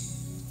meet him,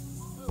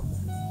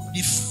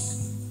 if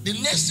the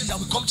next thing that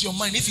will come to your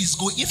mind, if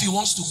he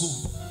wants to go,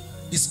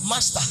 is,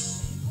 Master,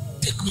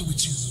 take me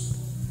with you.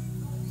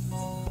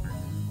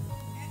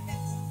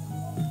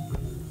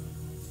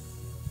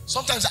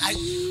 Sometimes I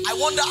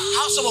wonder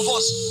how some of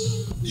us,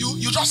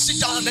 you just sit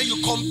down and then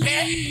you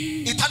compare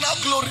eternal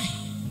glory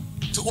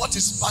to what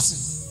is passing.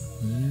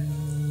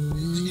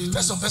 You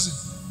tell some person,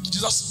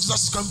 Jesus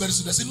is coming very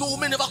soon. They say, no,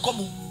 woman never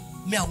come.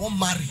 Me, I won't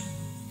marry.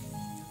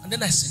 And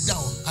then I sit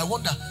down, I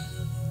wonder,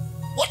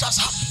 what has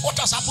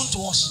happened to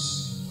us?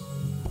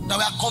 That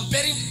we are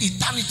comparing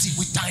eternity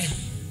with time.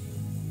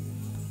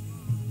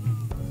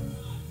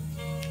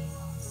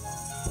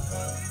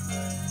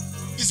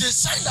 It's a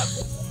sign that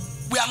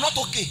we are not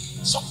okay.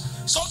 So,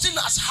 something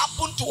has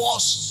happened to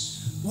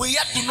us we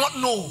yet do not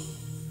know.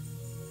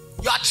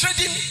 You are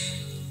trading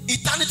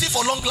eternity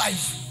for long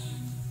life.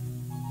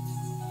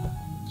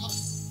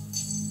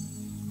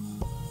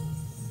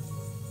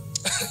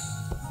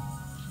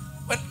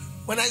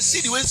 when I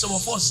see the way some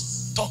of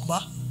us talk,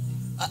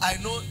 I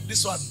know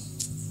this one.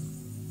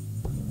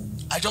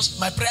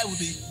 My prayer will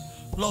be,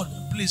 Lord,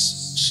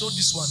 please show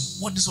this one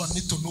what this one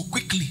needs to know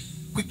quickly.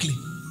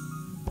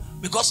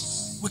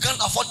 Because we can't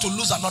afford to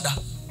lose another.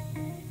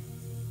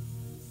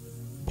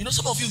 You know,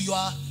 some of you, you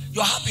are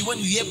happy when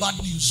you hear bad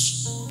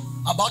news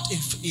about a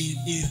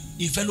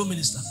fellow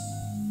minister.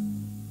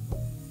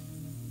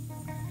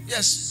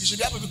 Yes, you should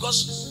be happy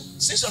because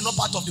Since you're not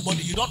part of the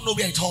body, you don't know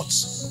where it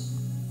hurts.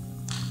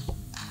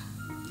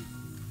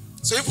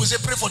 So if we say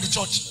pray for the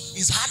church,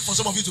 it's hard for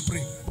some of you to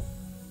pray.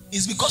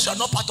 It's because you are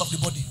not part of the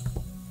body.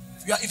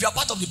 If you are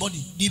part of the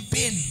body, the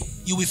pain,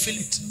 you will feel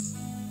it.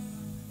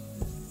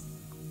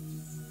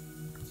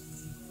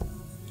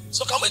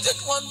 So can we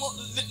take one more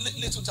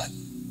little time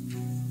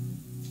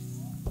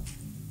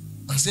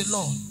and say,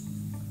 Lord,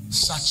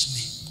 search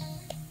me.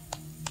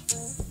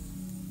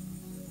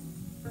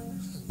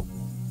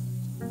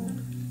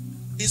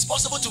 It's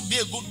possible to be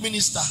a good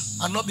minister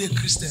and not be a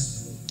Christian.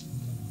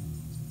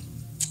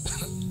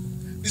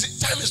 You see,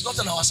 time is not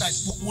on our side.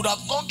 We would have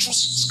gone through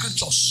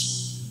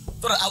scriptures.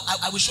 So that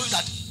I will show you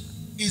that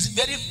it's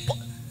very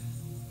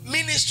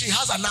ministry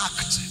has an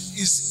act.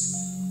 Is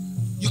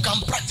you can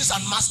practice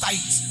and master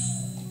it.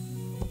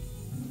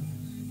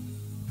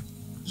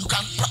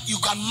 You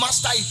can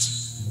master it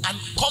and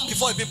come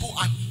before people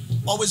and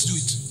always do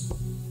it.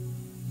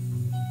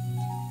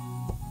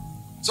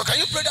 So can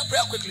you pray that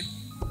prayer quickly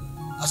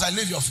as I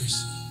leave your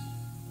face?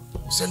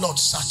 Say, Lord,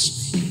 search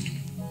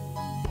me.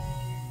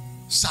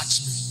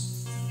 Search me.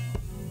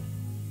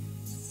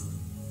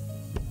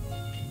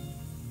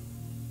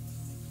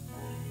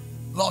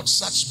 Lord,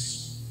 search me.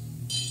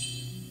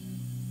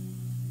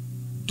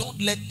 Don't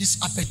let this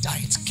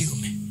appetite kill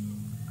me.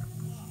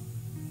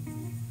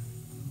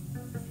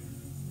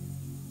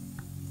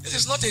 This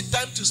is not a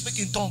time to speak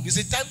in tongues. It's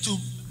a time to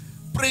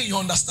pray in your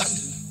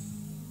understanding.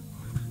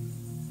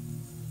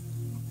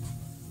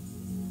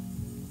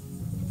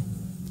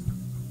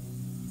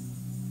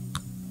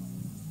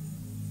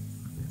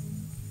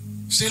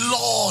 Say,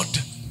 Lord,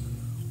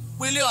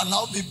 will you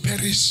allow me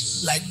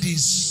perish like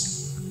this?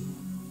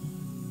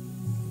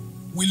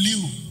 Will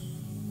you?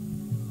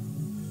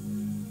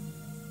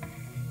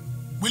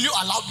 Will you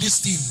allow this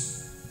thing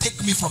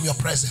take me from your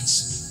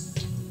presence?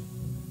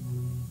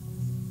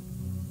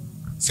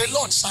 Say,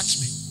 Lord, search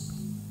me.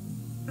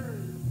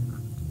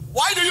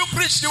 Why do you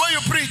preach the way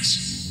you preach?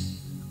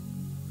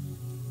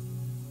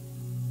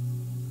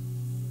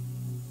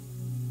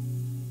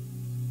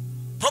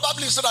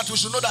 Probably so that we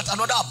should know that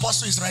another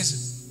apostle is rising.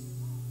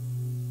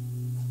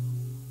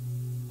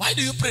 Why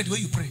do you pray the way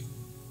you pray?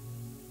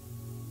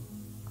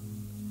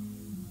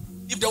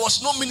 If there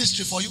was no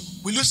ministry for you,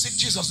 will you seek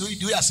Jesus the way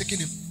you are seeking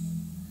him?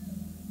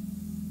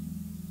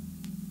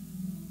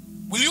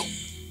 Will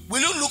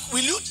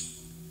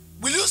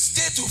you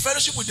stay to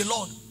fellowship with the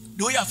Lord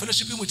the way you are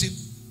fellowshipping with him?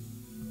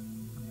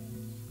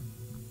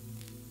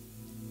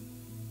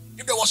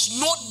 If there was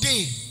no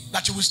day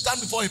that you will stand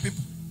before your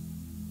people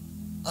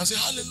and say,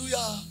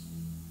 hallelujah.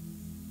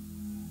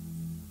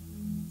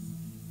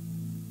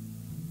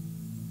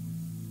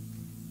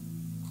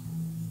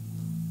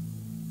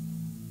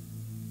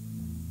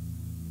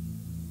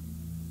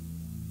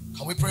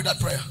 Can we pray that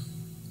prayer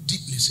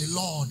deeply? Say,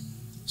 Lord,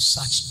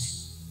 search me.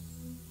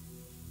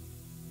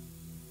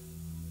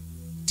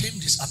 Tame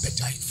this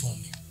appetite for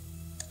me.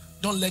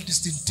 Don't let this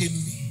thing tame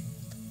me.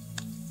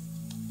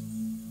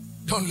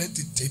 Don't let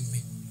it tame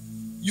me.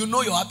 You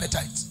know your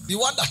appetite. The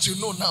one that you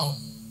know now,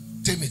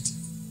 tame it.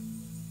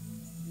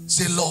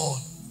 Say,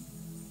 Lord,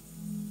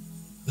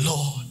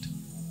 Lord,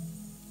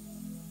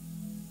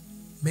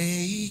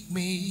 make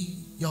me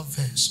your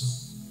vessel.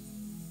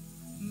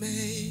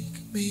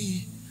 Make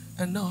me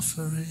an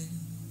offering.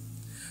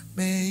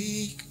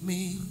 Make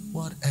me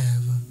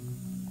whatever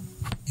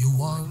you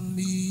want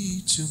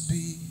me to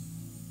be.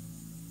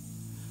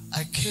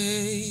 I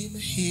came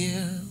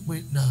here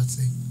with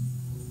nothing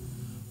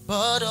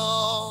but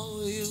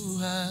all you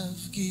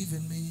have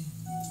given me.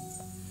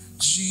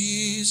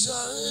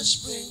 Jesus,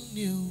 bring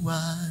new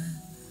wine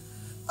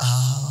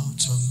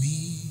out of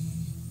me.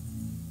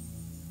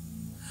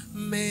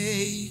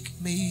 Make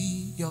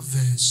me your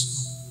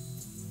vessel.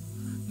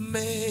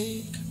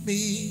 Make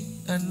me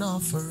an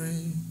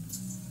offering.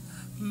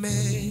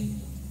 Make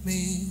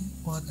me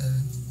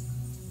whatever.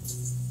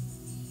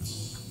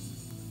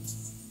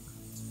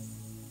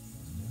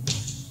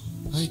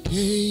 I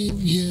came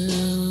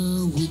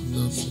here with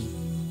nothing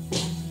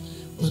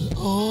but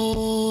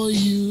all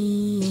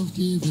you have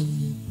given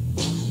me.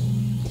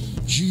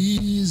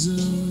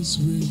 Jesus,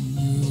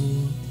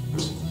 renew.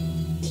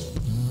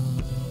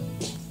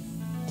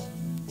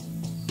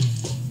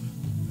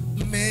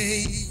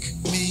 Make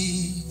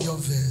me your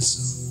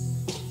vessel.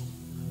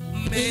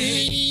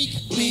 Make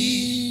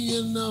me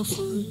an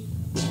offering.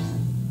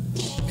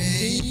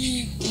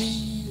 Make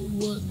me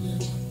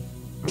whatever.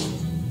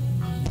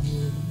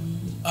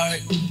 All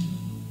right.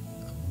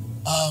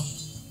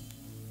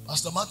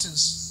 Pastor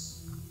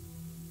Martins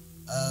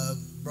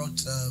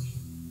brought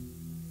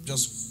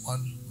just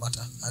one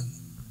matter, and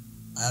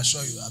I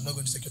assure you, I'm not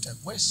going to take your time.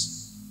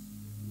 Where's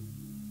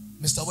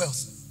Mr.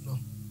 Wealth? No.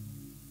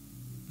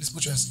 Please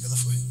put your hands together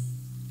for him.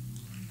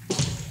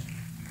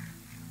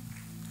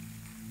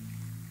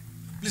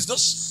 Please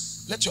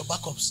just let your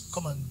backups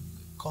come.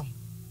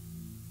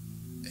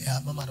 Yeah,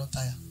 Mama, don't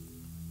tire.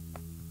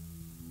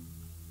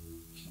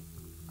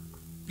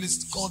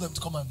 Please call them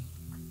to come and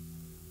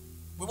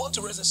we want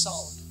to raise a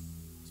sound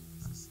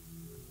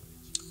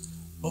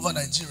over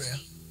Nigeria.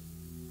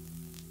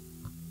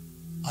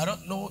 I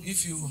don't know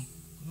if you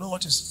know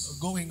what is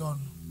going on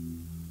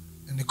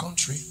in the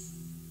country.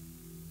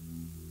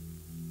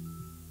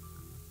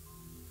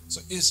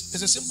 So it's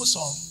a simple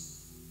song.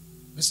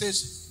 It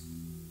says,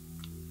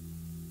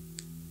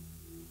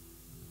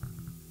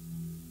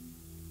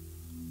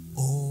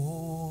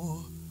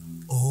 oh,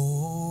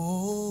 oh,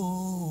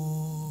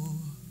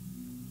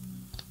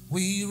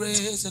 we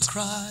raise a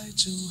cry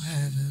to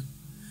heaven,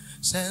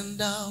 send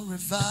down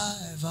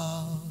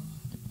revival.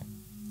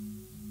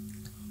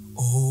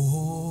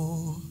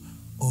 Oh,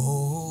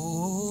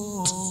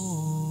 oh,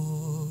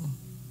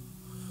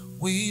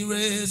 we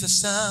raise a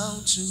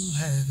sound to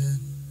heaven,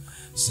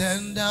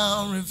 send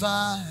down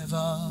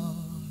revival.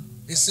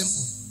 It's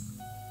simple.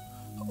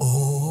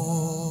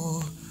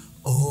 Oh,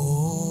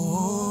 oh,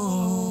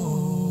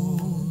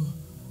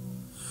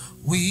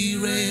 we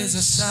raise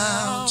a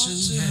sound to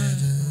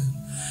heaven,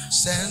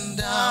 send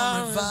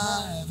down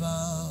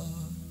revival.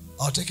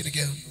 I'll take it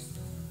again.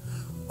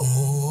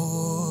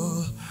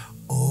 Oh,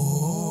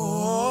 oh,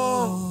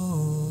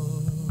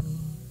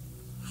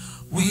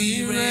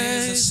 we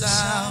raise a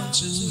sound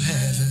to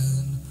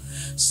heaven,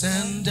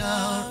 send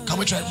down. Can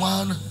we try it?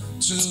 1,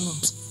 2,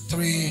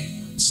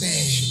 3,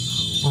 sing.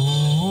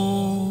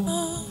 Oh,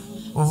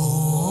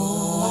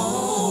 oh,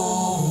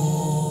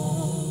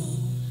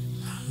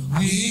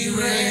 we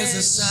raise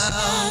a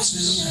sound to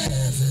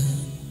heaven,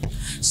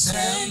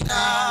 send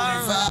down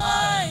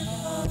revival.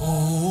 Oh,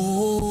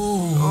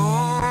 oh,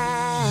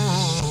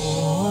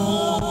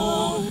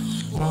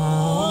 oh,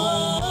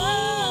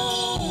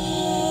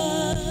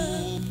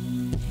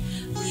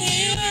 we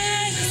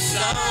raise a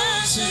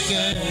sound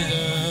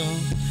together,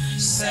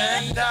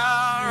 send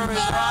down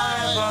revival.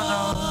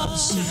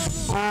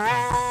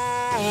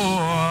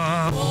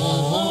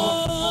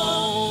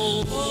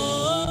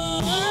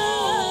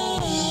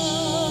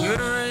 We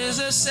raise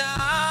a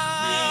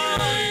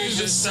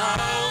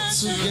sound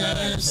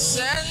together,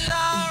 send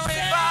down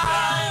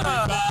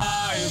revival.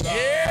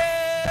 Yeah.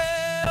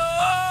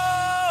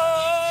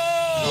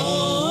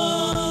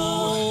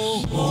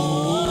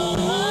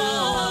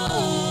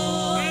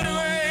 We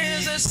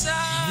raise a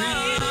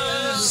sound,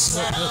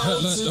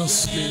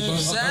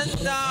 send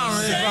down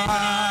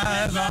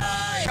revival.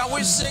 Can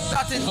we sing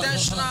that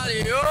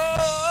intentionally?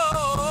 Oh,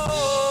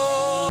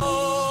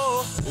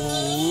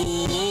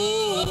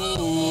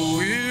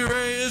 we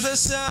raise a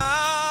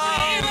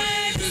sound,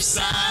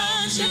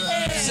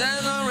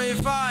 send a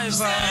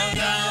revival.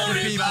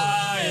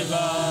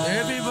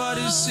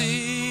 Everybody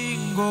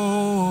sing. Oh,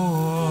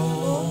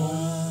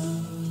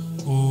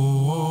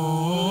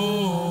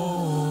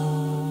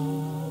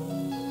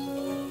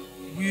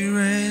 we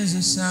raise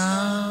a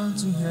sound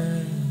to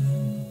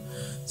heaven,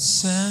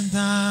 send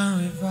a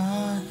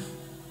revival.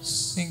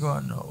 Sing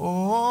on.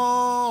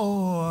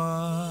 Oh,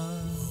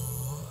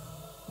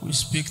 we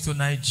speak to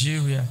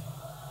Nigeria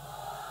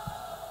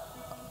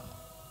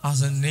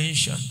as a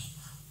nation.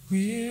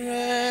 We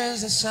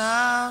raise a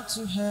sound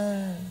to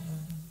heaven,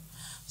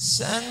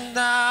 send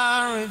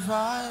a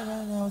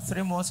revival. Now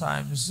 3 more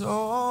times. Oh,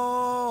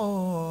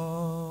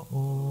 oh,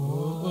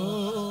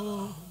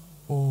 oh,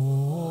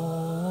 oh.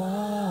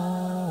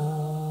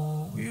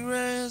 We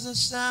raise a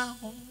sound.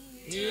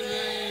 We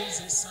raise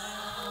a sound.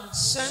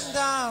 Send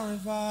down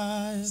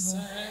revival.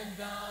 Send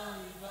down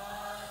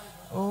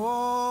revival. Oh,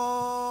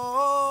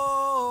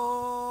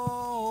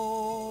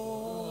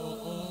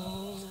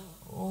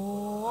 oh,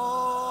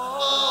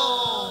 oh,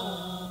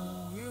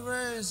 we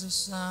raise a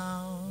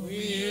sound.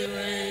 We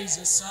raise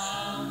a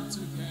sound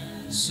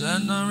together.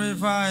 Send down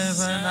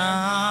revival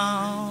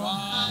now.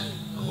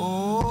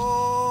 Oh,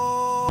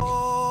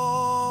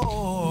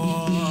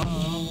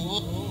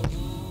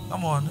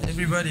 come on,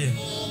 everybody.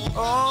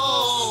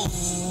 Oh,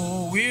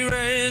 we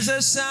raise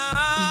a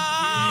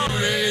sound. We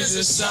raise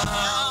a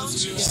sound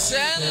to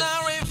send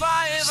a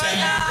revival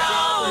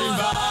now.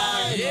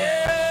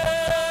 Yeah.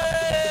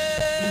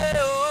 Oh,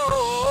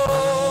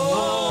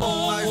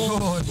 my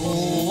God.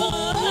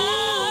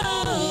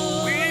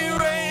 We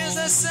raise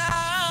a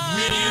sound.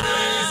 We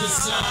raise a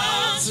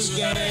sound to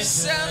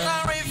send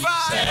a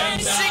revival.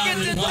 Sing it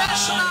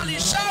intentionally.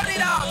 Shout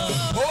it out.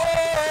 Oh,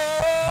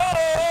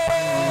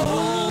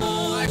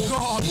 my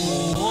God.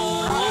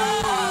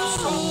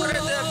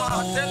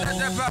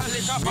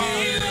 We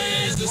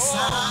raise the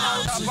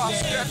sound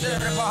together.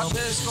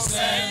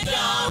 Send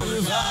down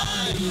revival.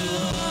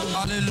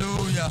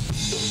 Hallelujah.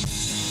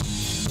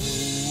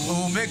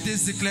 We'll make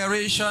this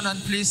declaration,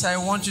 and please, I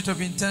want you to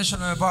be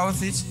intentional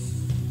about it.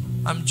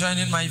 I'm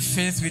joining my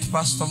faith with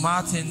Pastor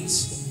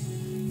Martins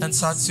and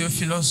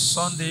MIN.THEOPHILUS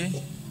Sunday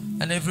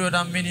and every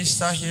other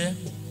minister here.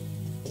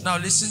 Now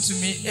listen to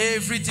me.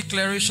 Every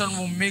declaration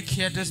we'll make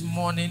here this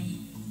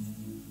morning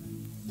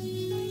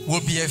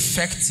will be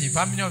effective.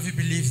 How many of you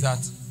believe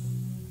that?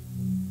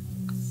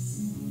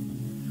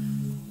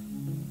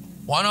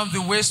 One of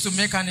the ways to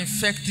make an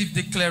effective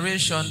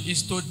declaration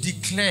is to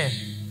declare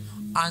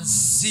and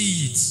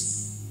see it.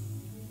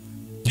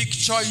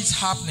 Picture it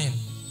happening.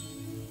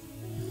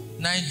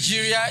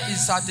 Nigeria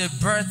is at a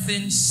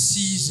birthing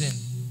season.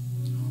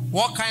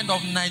 What kind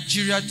of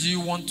Nigeria do you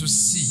want to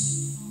see?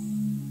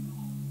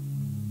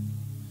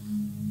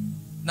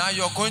 Now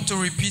you're going to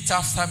repeat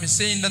after me.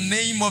 Say, in the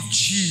name of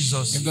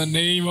Jesus. In the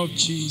name of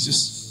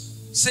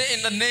Jesus. Say,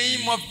 in the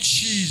name of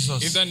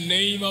Jesus. In the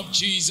name of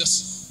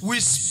Jesus. We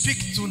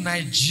speak to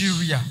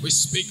Nigeria. We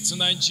speak to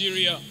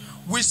Nigeria.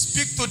 We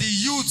speak to the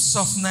youths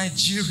of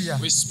Nigeria.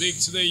 We speak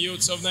to the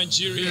youths of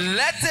Nigeria.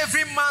 Let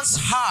every man's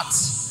heart.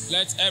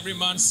 Let every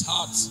man's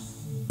heart.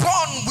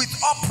 Born with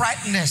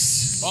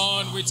uprightness.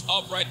 Born with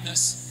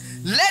uprightness.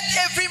 Let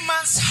every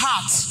man's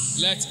heart.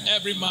 Let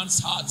every man's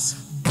heart.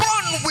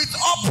 Born with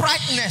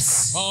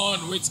uprightness.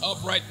 Born with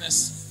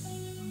uprightness.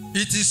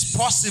 It is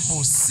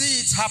possible.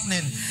 See it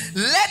happening.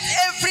 Let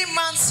every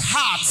man's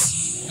heart.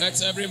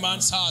 Let every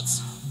man's heart.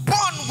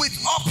 Born with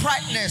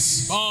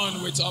uprightness.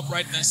 Born with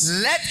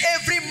uprightness. Let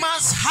every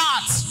man's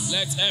heart.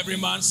 Let every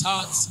man's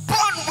heart.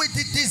 Born with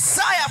the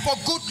desire for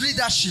good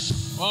leadership.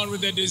 Born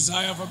with the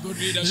desire for good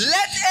leadership.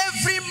 Let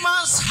every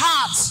man's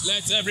heart.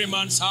 Let every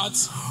man's heart.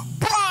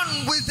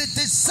 Born with the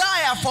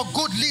desire for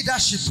good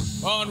leadership.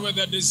 Born with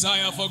the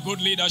desire for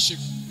good leadership.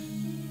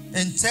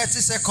 In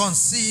 30 seconds,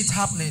 see it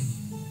happening.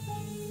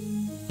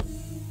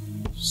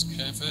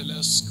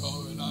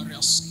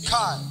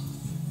 Kai.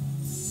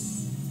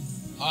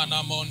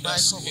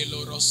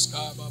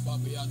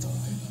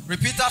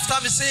 Repeat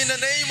after me. Say, in the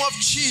name of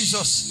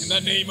Jesus. In the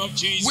name of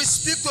Jesus. We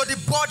speak to the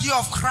body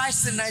of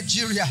Christ in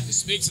Nigeria. We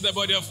speak to the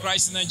body of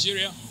Christ in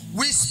Nigeria.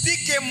 We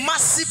speak a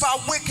massive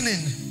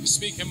awakening. We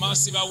speak a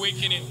massive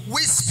awakening.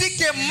 We speak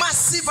a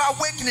massive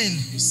awakening.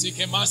 We speak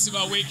a massive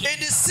awakening. In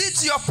the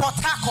city of Port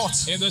Harcourt.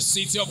 In the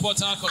city of Port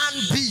Harcourt.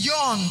 And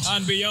beyond.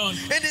 And beyond.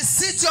 In the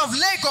city of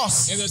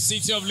Lagos. In the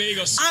city of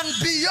Lagos. And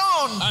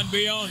beyond. And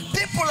beyond.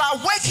 People are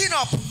waking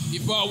up.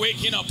 People are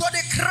waking up. To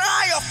the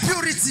cry of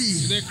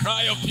purity. To the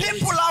cry of purity.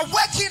 People are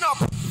waking up.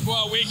 People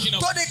are waking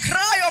up. To the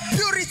cry of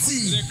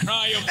purity. To the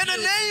cry of purity. In the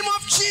name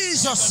of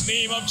Jesus. In the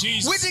name of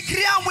Jesus. We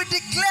decree and we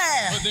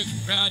declare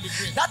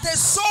that a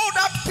sold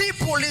out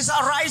people is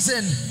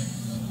arising.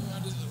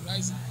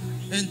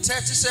 In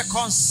 30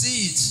 seconds,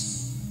 see it.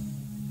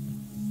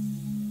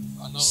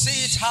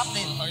 See it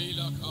happening.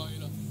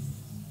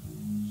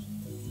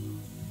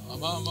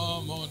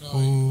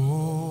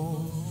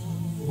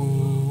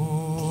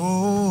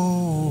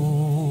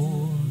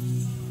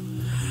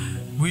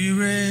 We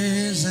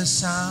raise a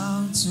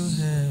sound to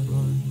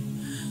heaven.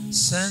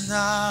 Send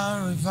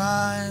our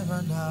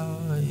revival now.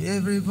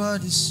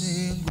 Everybody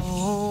sing.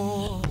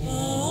 Oh,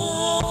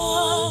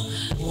 oh,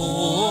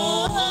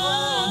 oh,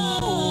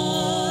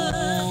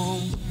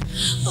 oh.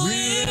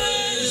 We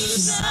raise a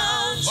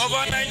sound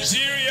over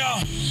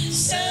Nigeria.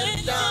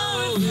 Send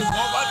our revival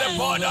over the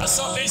borders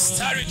of this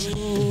territory.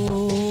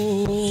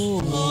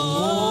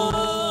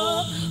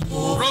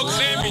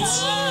 Proclaim it.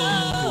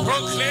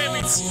 Proclaim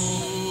it.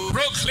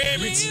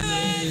 Proclaim it.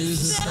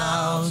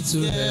 Sound to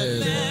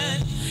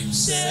heaven.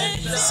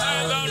 Send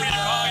down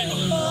revival.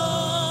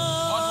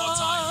 One more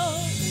time.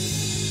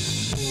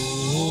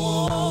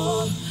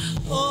 Oh,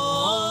 oh,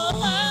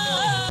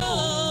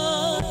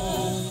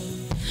 oh.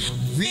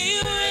 We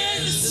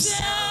raise the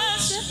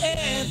sound to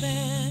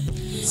heaven.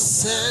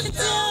 Send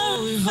down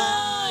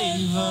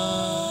revival.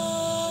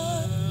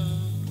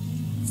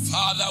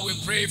 Father, we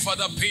pray for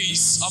the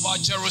peace of our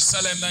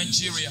Jerusalem,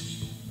 Nigeria.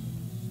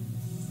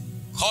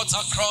 Cut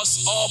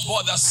across all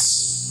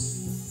borders.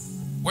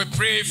 We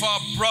pray for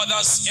our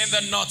brothers in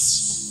the north.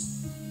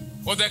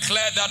 We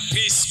declare that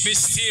peace be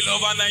still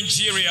over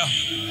Nigeria.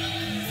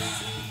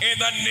 In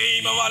the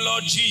name of our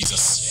Lord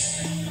Jesus.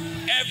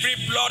 Every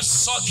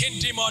blood-sucking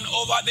demon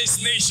over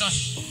this nation,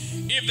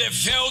 if they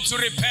fail to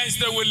repent,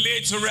 they will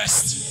lay to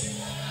rest.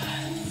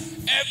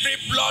 Every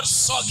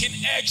blood-sucking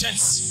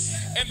agents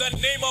in the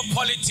name of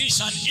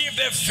politicians, if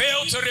they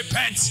fail to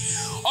repent,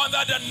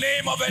 under the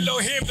name of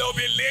Elohim, they will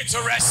be laid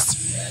to rest.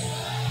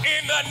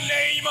 In the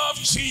name of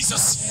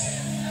Jesus.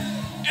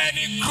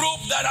 Any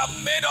group that have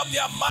made up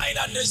their mind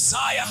and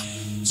desire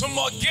to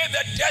mortgage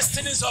the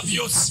destinies of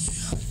youths,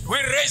 we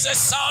raise a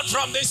sound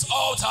from this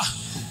altar.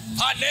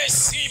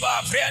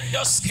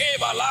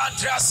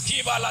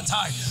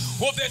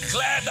 We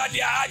declare that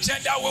their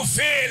agenda will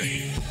fail.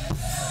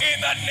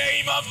 In the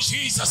name of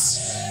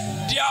Jesus.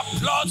 Their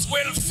plots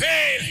will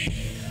fail.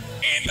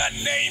 In the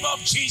name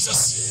of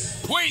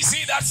Jesus. Who is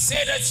he that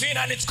said a thing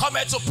and it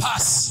cometh to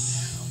pass?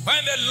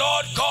 When the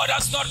Lord God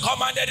has not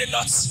commanded it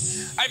not.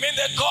 I mean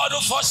the God who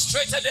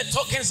frustrated the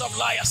tokens of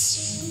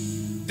liars.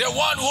 The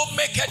one who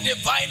make a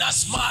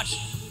diviners mad.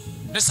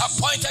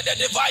 Disappointed the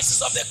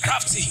devices of the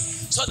crafty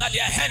so that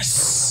their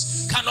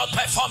hands cannot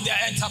perform their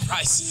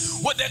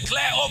enterprise. We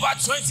declare over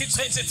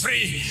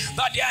 2023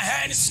 that their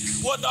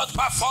hands will not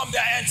perform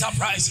their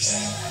enterprises.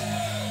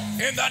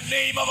 In the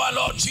name of our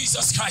Lord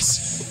Jesus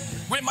Christ.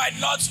 We might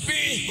not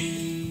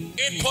be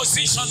in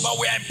position, but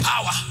we are in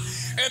power.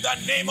 In the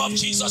name of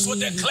Jesus, we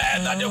declare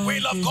that the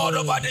will of God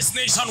over this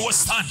nation will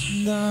stand.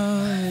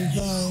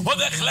 We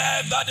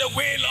declare that the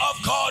will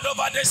of God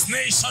over this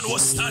nation will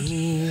stand.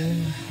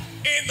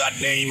 In the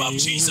name of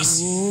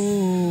Jesus.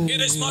 It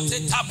is not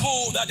a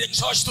taboo that the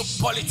church to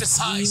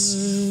politicize.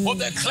 We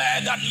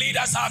declare that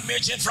leaders are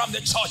emerging from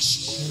the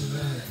church.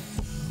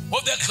 We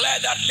declare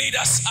that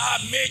leaders are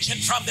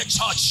emerging from the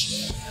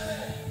church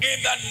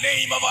in the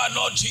name of our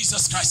Lord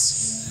Jesus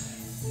Christ.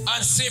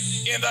 And say,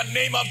 in the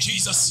name of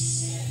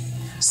Jesus.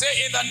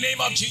 Say, in the name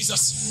of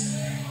Jesus.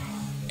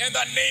 In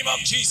the name of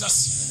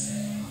Jesus.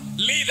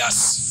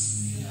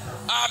 Leaders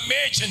are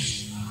emerging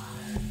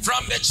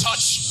from the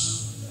church,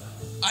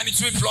 and it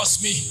will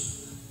plus me,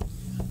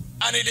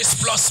 and it is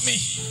plus me,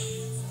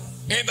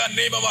 in the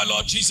name of our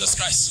Lord Jesus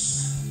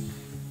Christ.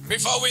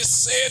 Before we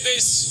say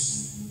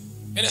this,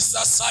 Minister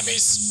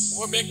Samis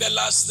will make the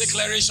last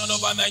declaration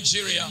over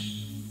Nigeria.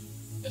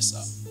 Yes,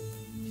 sir.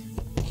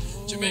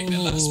 To make the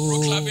last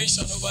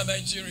proclamation over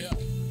Nigeria.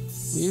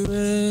 We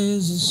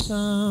raise a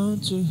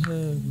sound to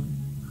heaven.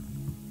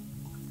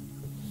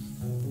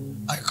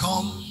 I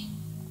come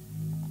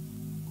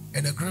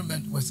in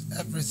agreement with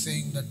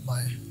everything that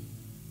my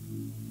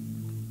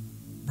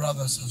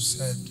brothers have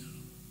said,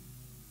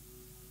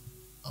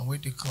 and we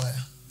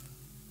declare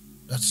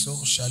that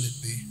so shall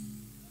it be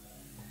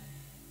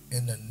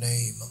in the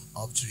name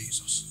of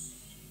Jesus.